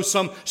as though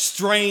some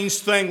strange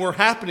thing were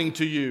happening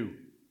to you.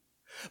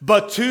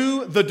 But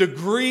to the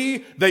degree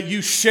that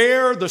you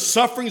share the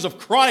sufferings of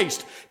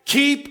Christ,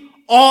 keep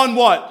on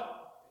what?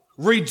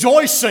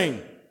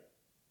 Rejoicing.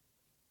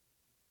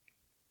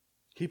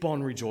 Keep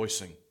on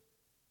rejoicing.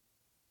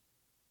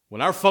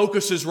 When our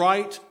focus is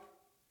right,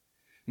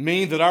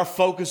 mean that our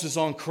focus is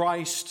on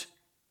Christ,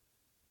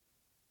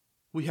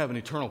 we have an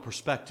eternal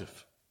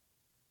perspective.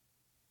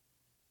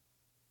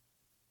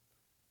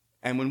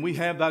 And when we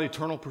have that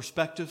eternal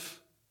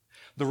perspective,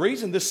 the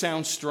reason this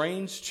sounds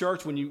strange,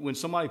 church, when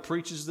somebody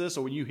preaches this,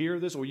 or when you hear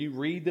this, or you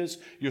read this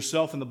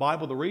yourself in the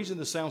Bible, the reason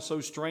this sounds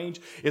so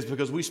strange is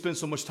because we spend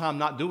so much time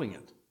not doing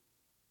it.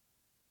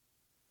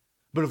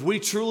 But if we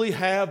truly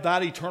have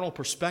that eternal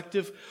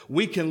perspective,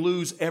 we can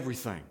lose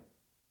everything.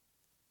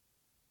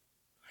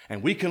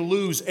 And we can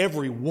lose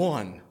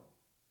everyone.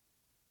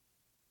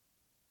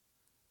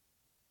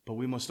 But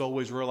we must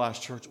always realize,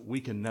 church, we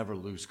can never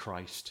lose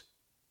Christ.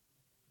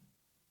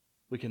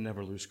 We can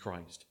never lose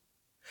Christ.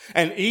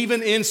 And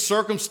even in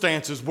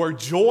circumstances where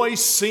joy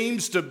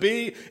seems to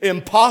be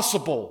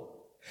impossible,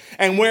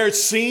 and where it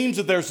seems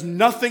that there's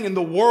nothing in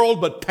the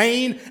world but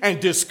pain and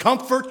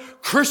discomfort,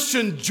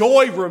 Christian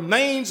joy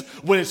remains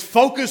when it's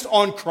focused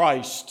on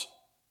Christ.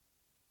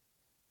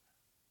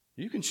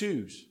 You can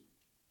choose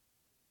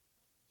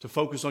to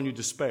focus on your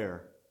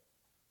despair.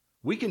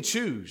 We can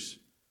choose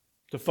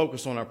to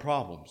focus on our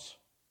problems.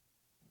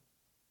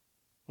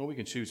 Or we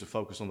can choose to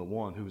focus on the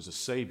one who is the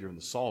Savior and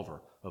the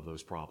solver of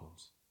those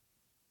problems.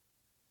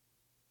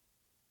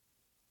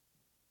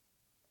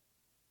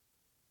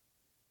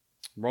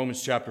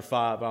 Romans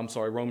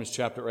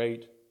chapter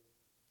 8.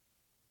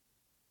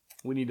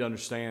 We need to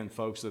understand,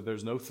 folks, that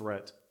there's no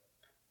threat.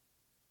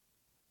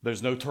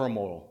 There's no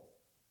turmoil.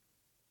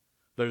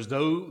 There's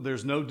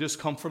no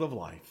discomfort of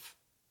life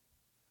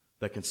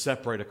that can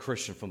separate a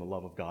Christian from the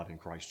love of God in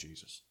Christ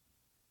Jesus.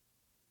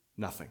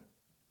 Nothing.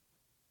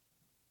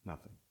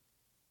 Nothing.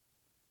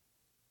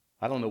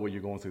 I don't know what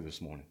you're going through this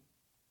morning.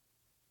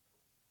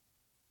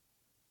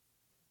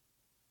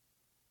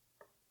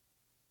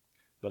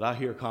 But I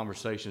hear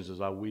conversations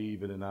as I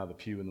weave in and out of the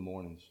pew in the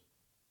mornings.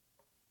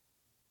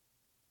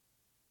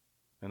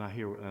 And I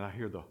hear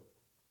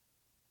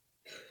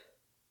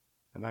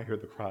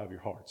the cry of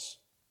your hearts.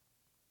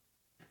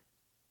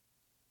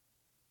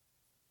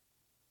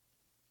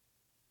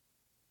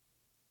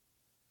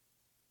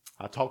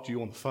 I talk to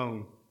you on the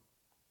phone,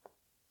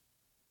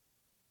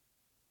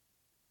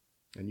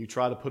 and you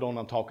try to put on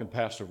I'm talking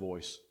pastor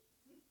voice.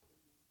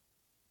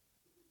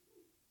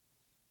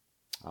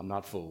 I'm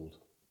not fooled.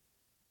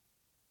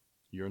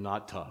 You're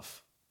not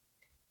tough.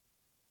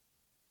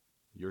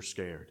 You're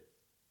scared.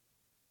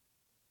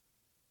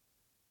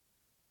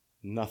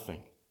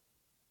 Nothing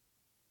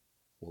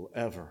will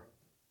ever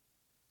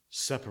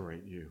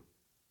separate you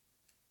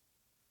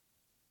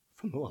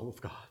from the love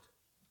of God.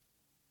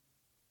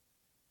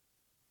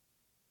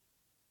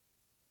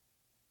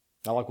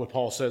 I like what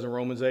Paul says in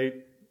Romans 8.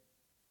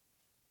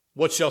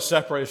 What shall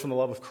separate us from the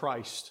love of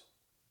Christ?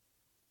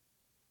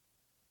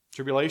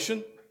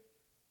 Tribulation?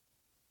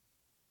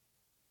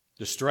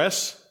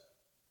 Distress?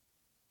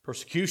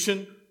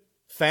 Persecution?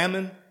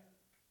 Famine?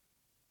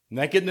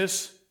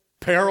 Nakedness?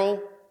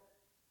 Peril?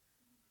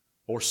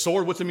 Or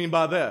sword? What's it mean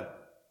by that?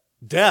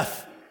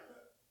 Death.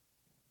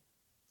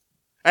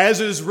 As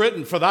it is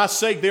written, for thy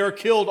sake they are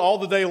killed all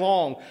the day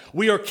long.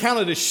 We are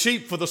counted as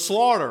sheep for the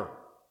slaughter.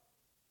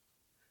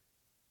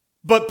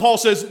 But Paul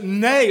says,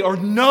 nay, or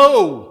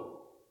no.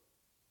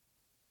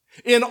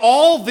 In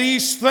all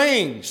these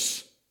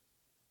things,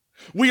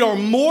 we are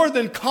more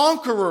than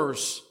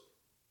conquerors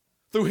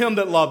through him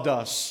that loved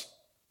us.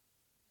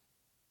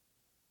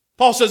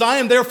 Paul says, I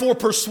am therefore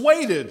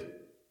persuaded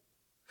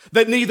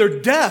that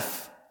neither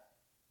death,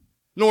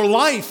 nor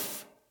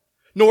life,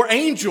 nor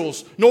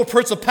angels, nor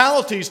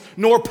principalities,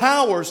 nor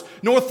powers,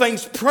 nor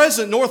things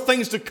present, nor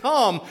things to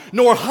come,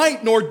 nor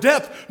height, nor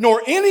depth,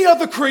 nor any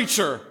other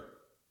creature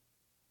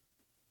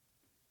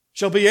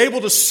shall be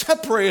able to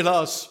separate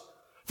us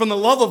from the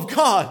love of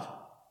God,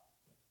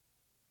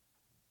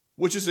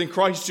 which is in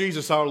Christ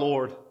Jesus our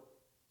Lord.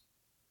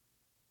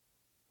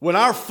 When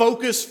our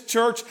focus,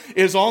 church,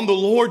 is on the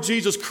Lord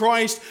Jesus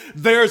Christ,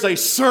 there's a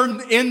certain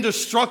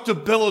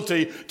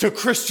indestructibility to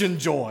Christian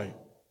joy.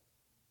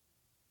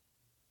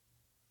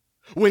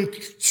 When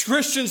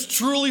Christians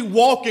truly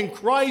walk in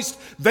Christ,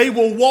 they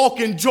will walk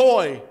in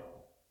joy.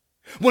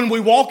 When we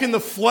walk in the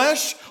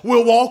flesh,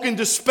 we'll walk in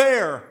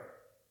despair.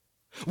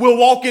 We'll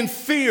walk in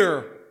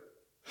fear.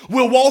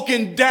 We'll walk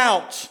in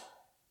doubt.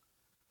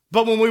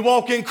 But when we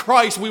walk in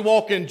Christ, we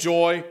walk in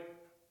joy.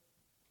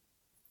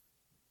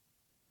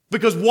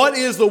 Because what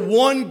is the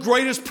one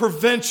greatest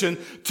prevention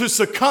to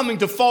succumbing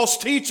to false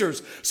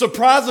teachers?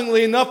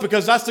 Surprisingly enough,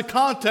 because that's the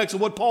context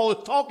of what Paul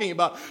is talking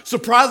about.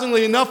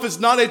 Surprisingly enough, it's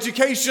not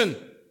education.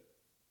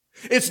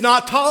 It's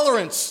not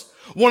tolerance.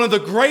 One of the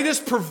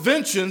greatest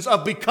preventions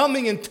of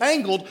becoming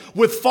entangled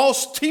with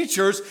false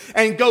teachers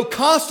and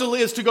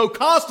is to go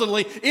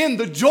constantly in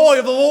the joy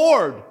of the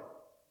Lord.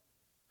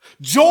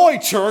 Joy,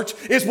 church,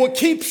 is what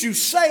keeps you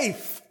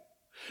safe.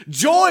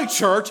 Joy,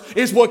 church,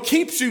 is what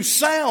keeps you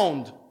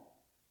sound.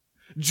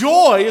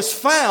 Joy is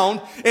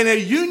found in a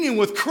union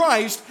with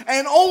Christ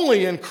and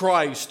only in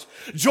Christ.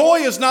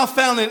 Joy is not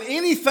found in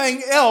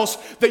anything else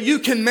that you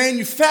can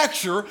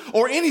manufacture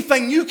or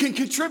anything you can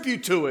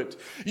contribute to it.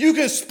 You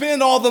can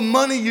spend all the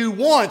money you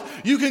want.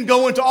 You can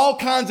go into all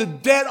kinds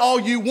of debt all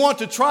you want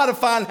to try to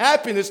find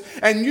happiness,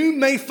 and you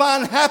may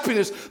find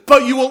happiness,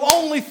 but you will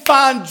only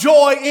find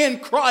joy in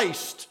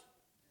Christ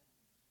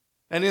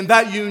and in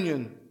that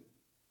union.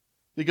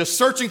 Because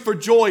searching for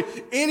joy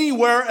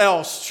anywhere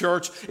else,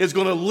 church, is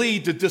going to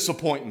lead to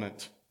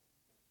disappointment.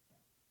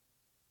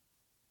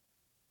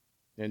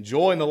 And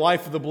joy in the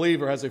life of the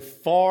believer has a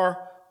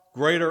far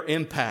greater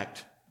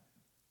impact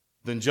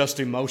than just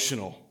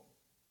emotional.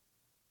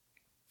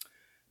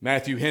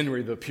 Matthew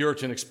Henry, the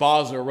Puritan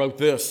expositor, wrote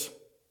this: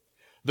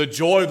 the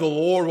joy of the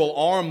Lord will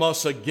arm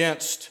us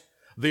against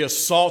the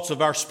assaults of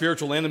our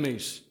spiritual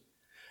enemies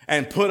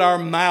and put our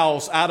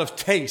mouths out of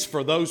taste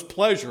for those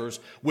pleasures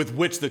with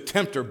which the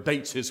tempter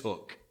baits his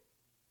hook.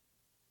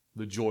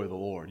 The joy of the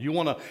Lord. You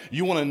want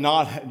to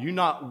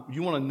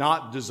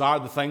not desire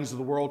the things of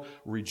the world?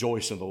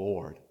 Rejoice in the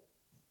Lord.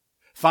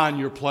 Find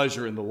your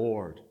pleasure in the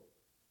Lord.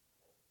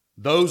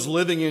 Those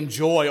living in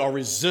joy are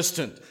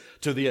resistant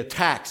to the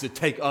attacks that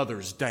take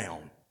others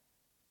down.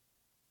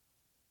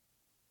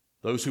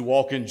 Those who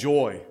walk in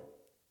joy,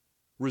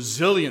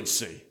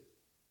 resiliency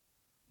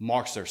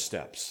marks their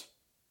steps.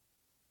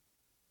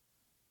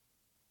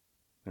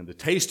 And the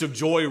taste of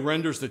joy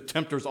renders the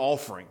tempter's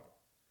offering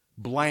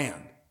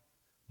bland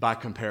by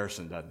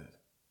comparison, doesn't it?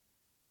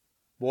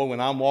 Boy, when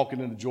I'm walking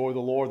in the joy of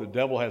the Lord, the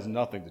devil has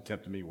nothing to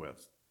tempt me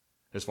with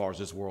as far as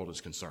this world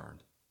is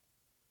concerned.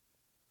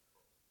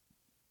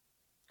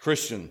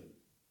 Christian,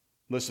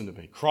 listen to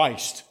me.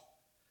 Christ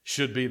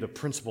should be the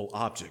principal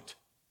object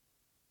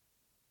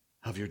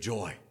of your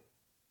joy.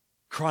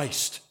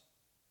 Christ.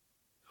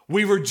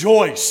 We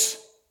rejoice.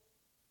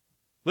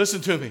 Listen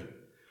to me.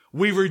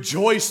 We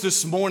rejoice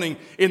this morning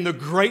in the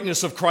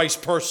greatness of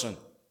Christ's person,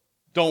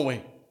 don't we?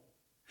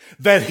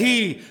 That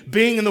He,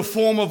 being in the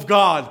form of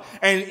God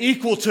and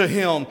equal to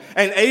Him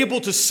and able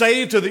to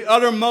save to the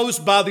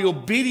uttermost by the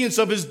obedience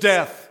of His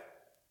death,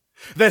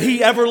 that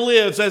He ever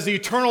lives as the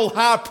eternal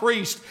high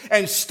priest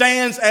and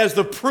stands as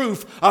the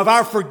proof of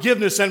our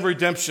forgiveness and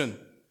redemption.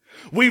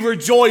 We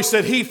rejoice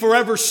that He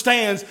forever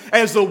stands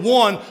as the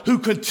one who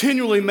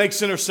continually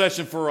makes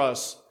intercession for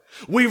us.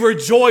 We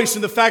rejoice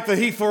in the fact that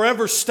He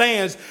forever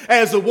stands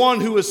as the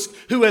one who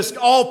has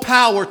all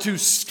power to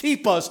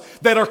keep us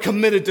that are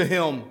committed to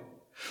Him.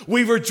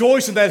 We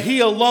rejoice in that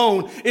He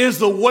alone is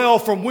the well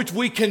from which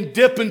we can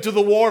dip into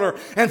the water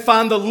and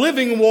find the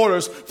living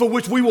waters for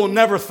which we will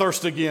never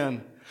thirst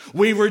again.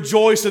 We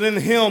rejoice that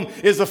in Him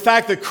is the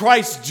fact that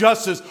Christ's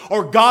justice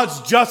or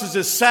God's justice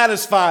is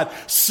satisfied,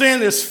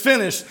 sin is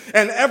finished,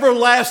 and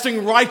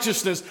everlasting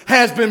righteousness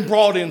has been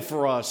brought in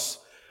for us.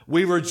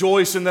 We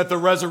rejoice in that the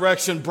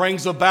resurrection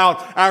brings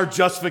about our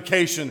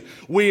justification.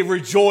 We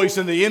rejoice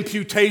in the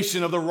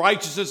imputation of the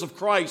righteousness of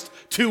Christ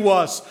to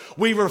us.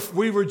 We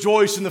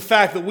rejoice in the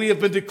fact that we have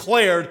been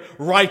declared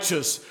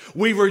righteous.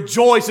 We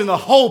rejoice in the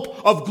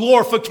hope of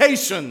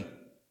glorification.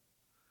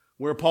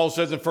 Where Paul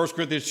says in 1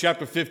 Corinthians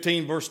chapter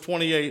 15, verse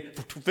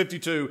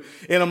 52,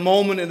 in a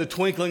moment, in the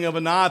twinkling of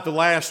an eye, at the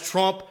last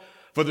trump,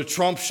 for the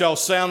trump shall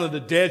sound, and the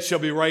dead shall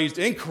be raised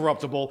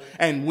incorruptible,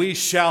 and we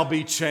shall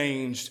be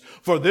changed.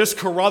 For this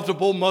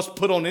corruptible must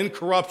put on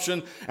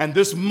incorruption, and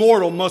this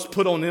mortal must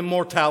put on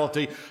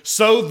immortality.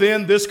 So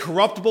then this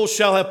corruptible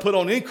shall have put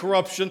on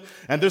incorruption,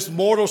 and this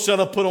mortal shall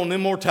have put on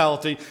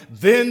immortality.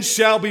 Then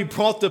shall be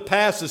brought to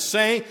pass the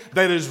saying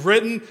that is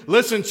written.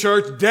 Listen,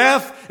 church,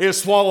 death is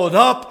swallowed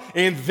up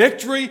in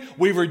victory.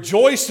 We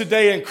rejoice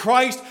today in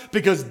Christ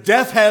because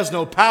death has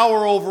no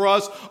power over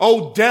us.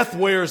 O death,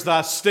 where is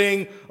thy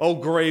sting?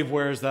 O grave,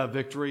 where is thy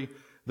victory?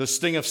 The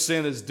sting of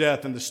sin is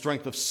death, and the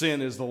strength of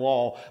sin is the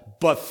law.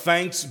 But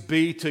thanks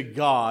be to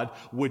God,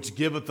 which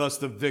giveth us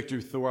the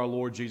victory through our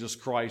Lord Jesus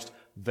Christ.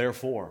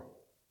 Therefore,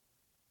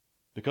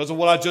 because of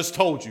what I just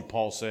told you,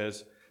 Paul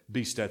says,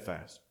 be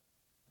steadfast,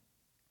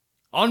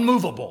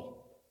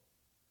 unmovable,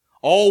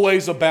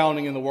 always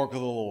abounding in the work of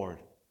the Lord.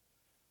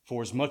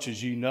 For as much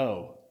as you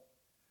know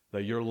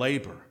that your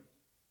labor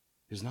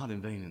is not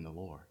in vain in the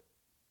Lord.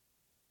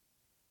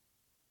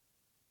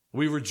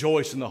 We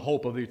rejoice in the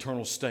hope of the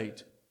eternal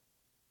state,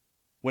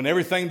 when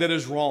everything that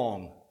is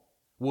wrong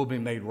will be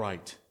made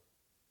right,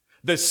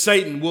 that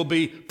Satan will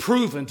be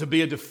proven to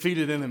be a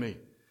defeated enemy.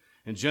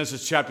 In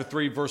Genesis chapter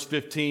 3, verse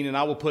 15, and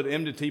I will put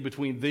enmity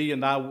between thee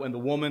and the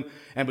woman,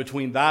 and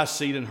between thy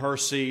seed and her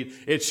seed.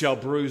 It shall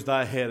bruise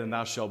thy head, and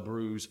thou shalt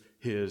bruise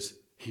his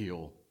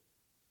heel.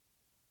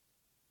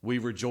 We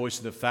rejoice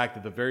in the fact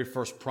that the very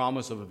first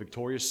promise of a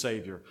victorious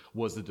Savior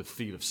was the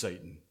defeat of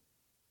Satan.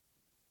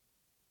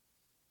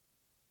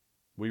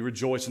 We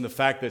rejoice in the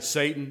fact that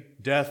Satan,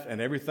 death,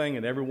 and everything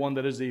and everyone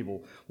that is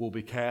evil will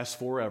be cast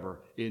forever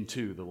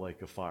into the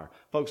lake of fire.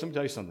 Folks, let me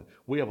tell you something.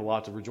 We have a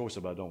lot to rejoice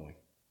about, don't we?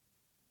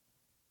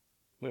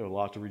 We have a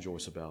lot to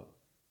rejoice about.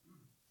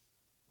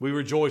 We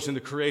rejoice in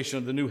the creation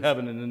of the new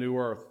heaven and the new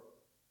earth.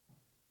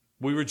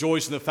 We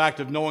rejoice in the fact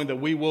of knowing that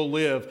we will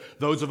live,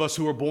 those of us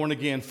who are born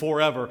again,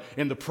 forever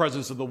in the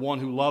presence of the one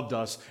who loved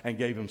us and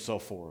gave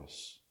himself for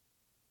us.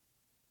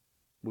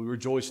 We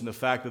rejoice in the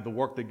fact that the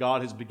work that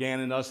God has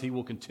began in us, he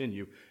will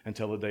continue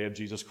until the day of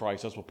Jesus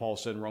Christ. That's what Paul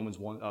said in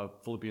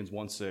Philippians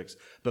 1:6.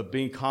 But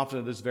being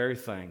confident of this very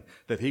thing,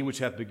 that he which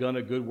hath begun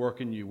a good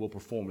work in you will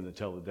perform it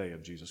until the day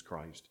of Jesus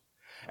Christ.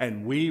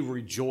 And we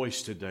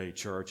rejoice today,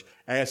 church,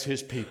 as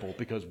his people,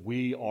 because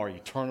we are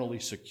eternally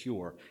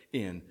secure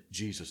in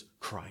Jesus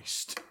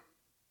Christ.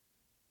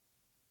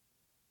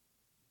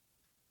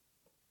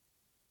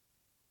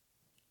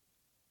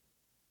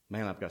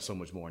 Man, I've got so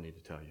much more I need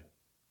to tell you.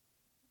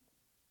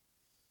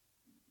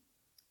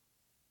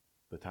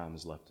 The time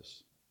has left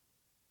us.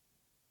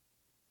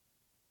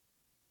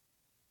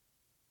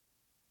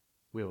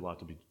 We have a lot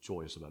to be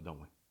joyous about, don't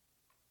we?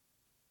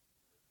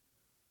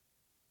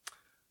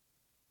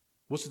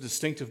 What's the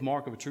distinctive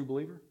mark of a true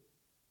believer?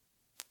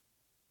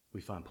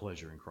 We find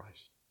pleasure in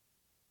Christ.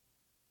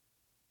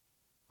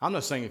 I'm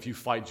not saying if you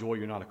fight joy,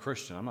 you're not a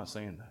Christian. I'm not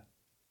saying that.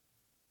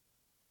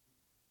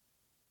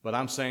 But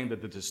I'm saying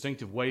that the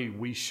distinctive way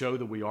we show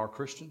that we are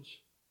Christians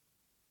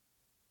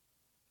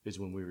is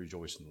when we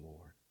rejoice in the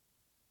Lord,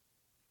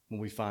 when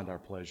we find our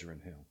pleasure in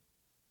him.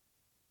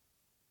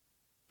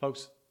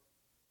 Folks,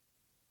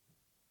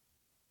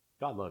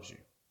 God loves you.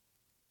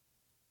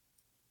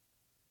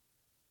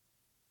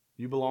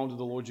 You belong to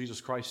the Lord Jesus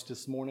Christ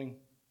this morning.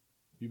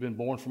 You've been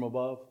born from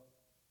above.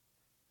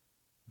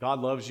 God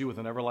loves you with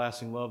an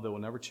everlasting love that will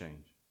never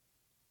change.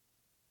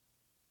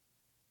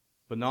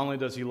 But not only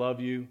does he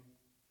love you,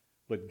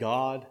 but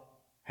God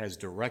has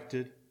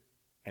directed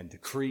and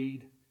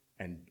decreed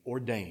and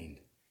ordained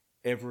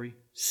every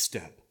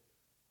step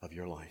of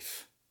your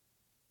life.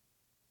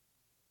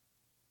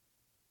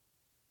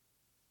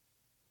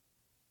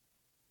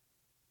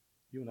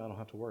 You and I don't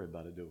have to worry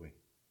about it, do we?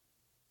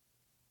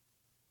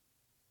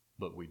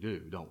 But we do,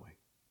 don't we?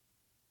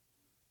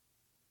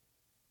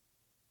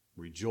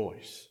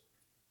 Rejoice.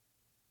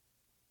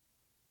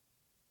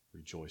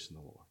 Rejoice in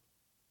the Lord.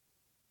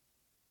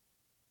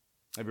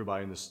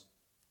 Everybody in this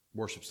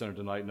worship center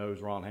tonight knows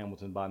Ron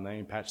Hamilton by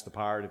name. Patch the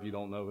Pirate. If you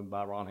don't know him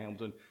by Ron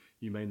Hamilton,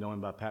 you may know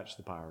him by Patch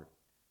the Pirate.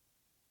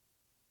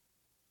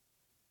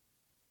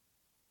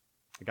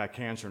 He got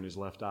cancer in his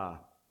left eye.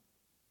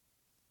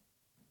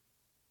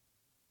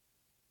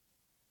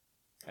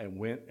 And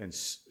went and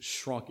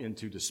shrunk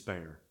into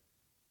despair.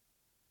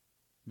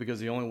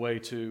 Because the only way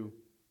to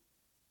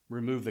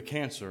remove the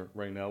cancer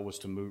right now was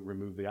to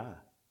remove the eye.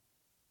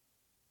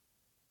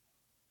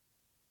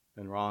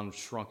 And Ron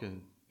shrunk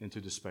into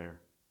despair.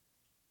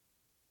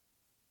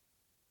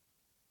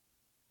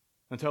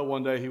 Until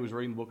one day he was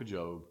reading the book of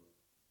Job,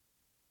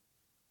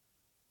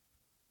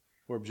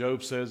 where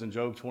Job says in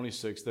Job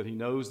 26 that he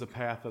knows the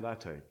path that I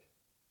take.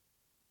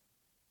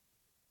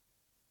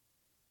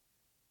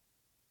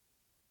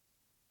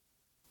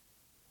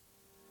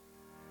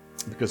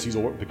 Because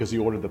he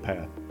ordered the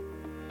path,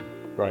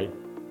 right?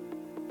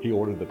 He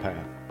ordered the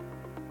path.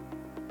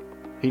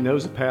 He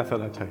knows the path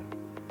that I take.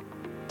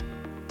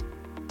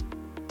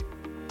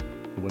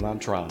 And when I'm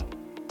tried,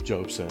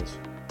 Job says,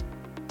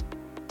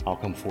 I'll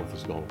come forth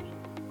as gold.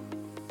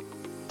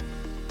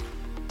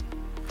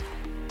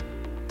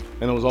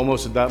 And it was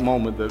almost at that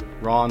moment that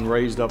Ron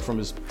raised up from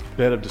his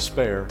bed of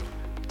despair,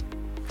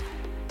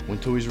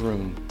 went to his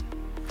room,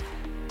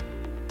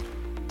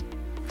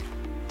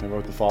 and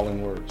wrote the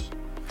following words.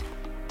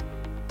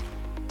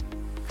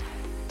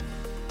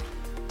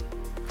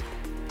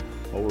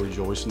 Oh,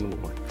 rejoice in the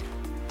Lord.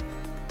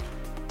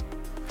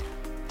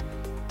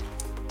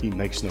 He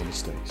makes no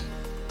mistakes.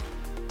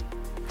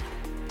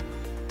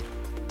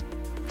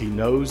 He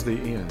knows the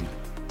end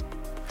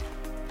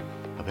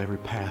of every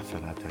path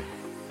that I take.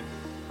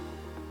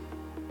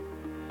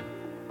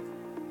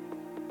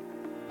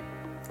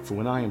 For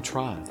when I am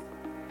tried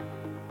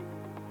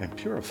and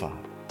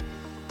purified,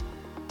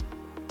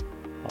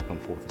 I'll come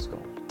forth as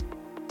gold.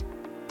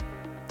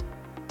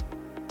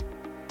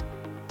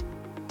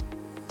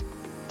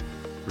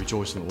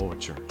 Rejoice in the Lord,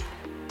 church.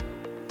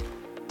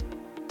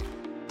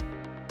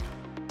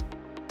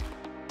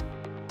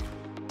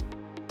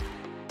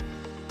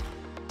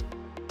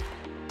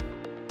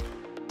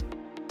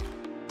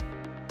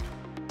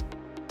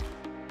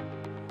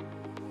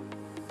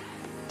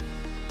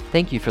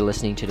 Thank you for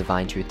listening to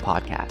Divine Truth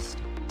Podcast.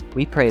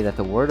 We pray that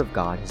the Word of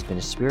God has been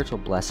a spiritual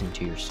blessing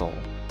to your soul.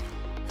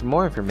 For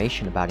more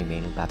information about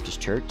Emmanuel Baptist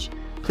Church,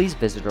 please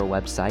visit our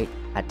website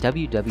at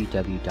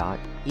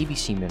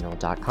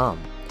www.ebcmineral.com.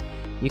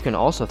 You can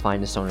also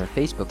find us on our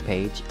Facebook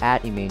page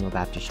at Emmanuel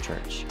Baptist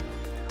Church.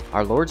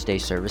 Our Lord's Day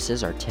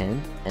services are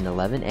 10 and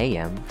 11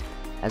 a.m.,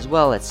 as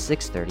well as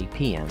 6:30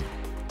 p.m.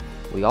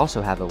 We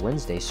also have a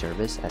Wednesday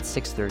service at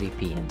 6:30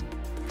 p.m.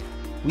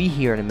 We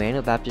here at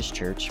Emmanuel Baptist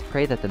Church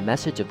pray that the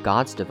message of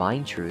God's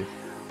divine truth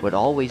would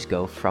always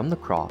go from the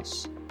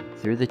cross,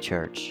 through the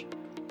church,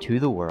 to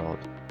the world,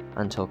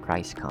 until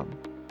Christ come.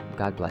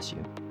 God bless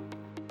you.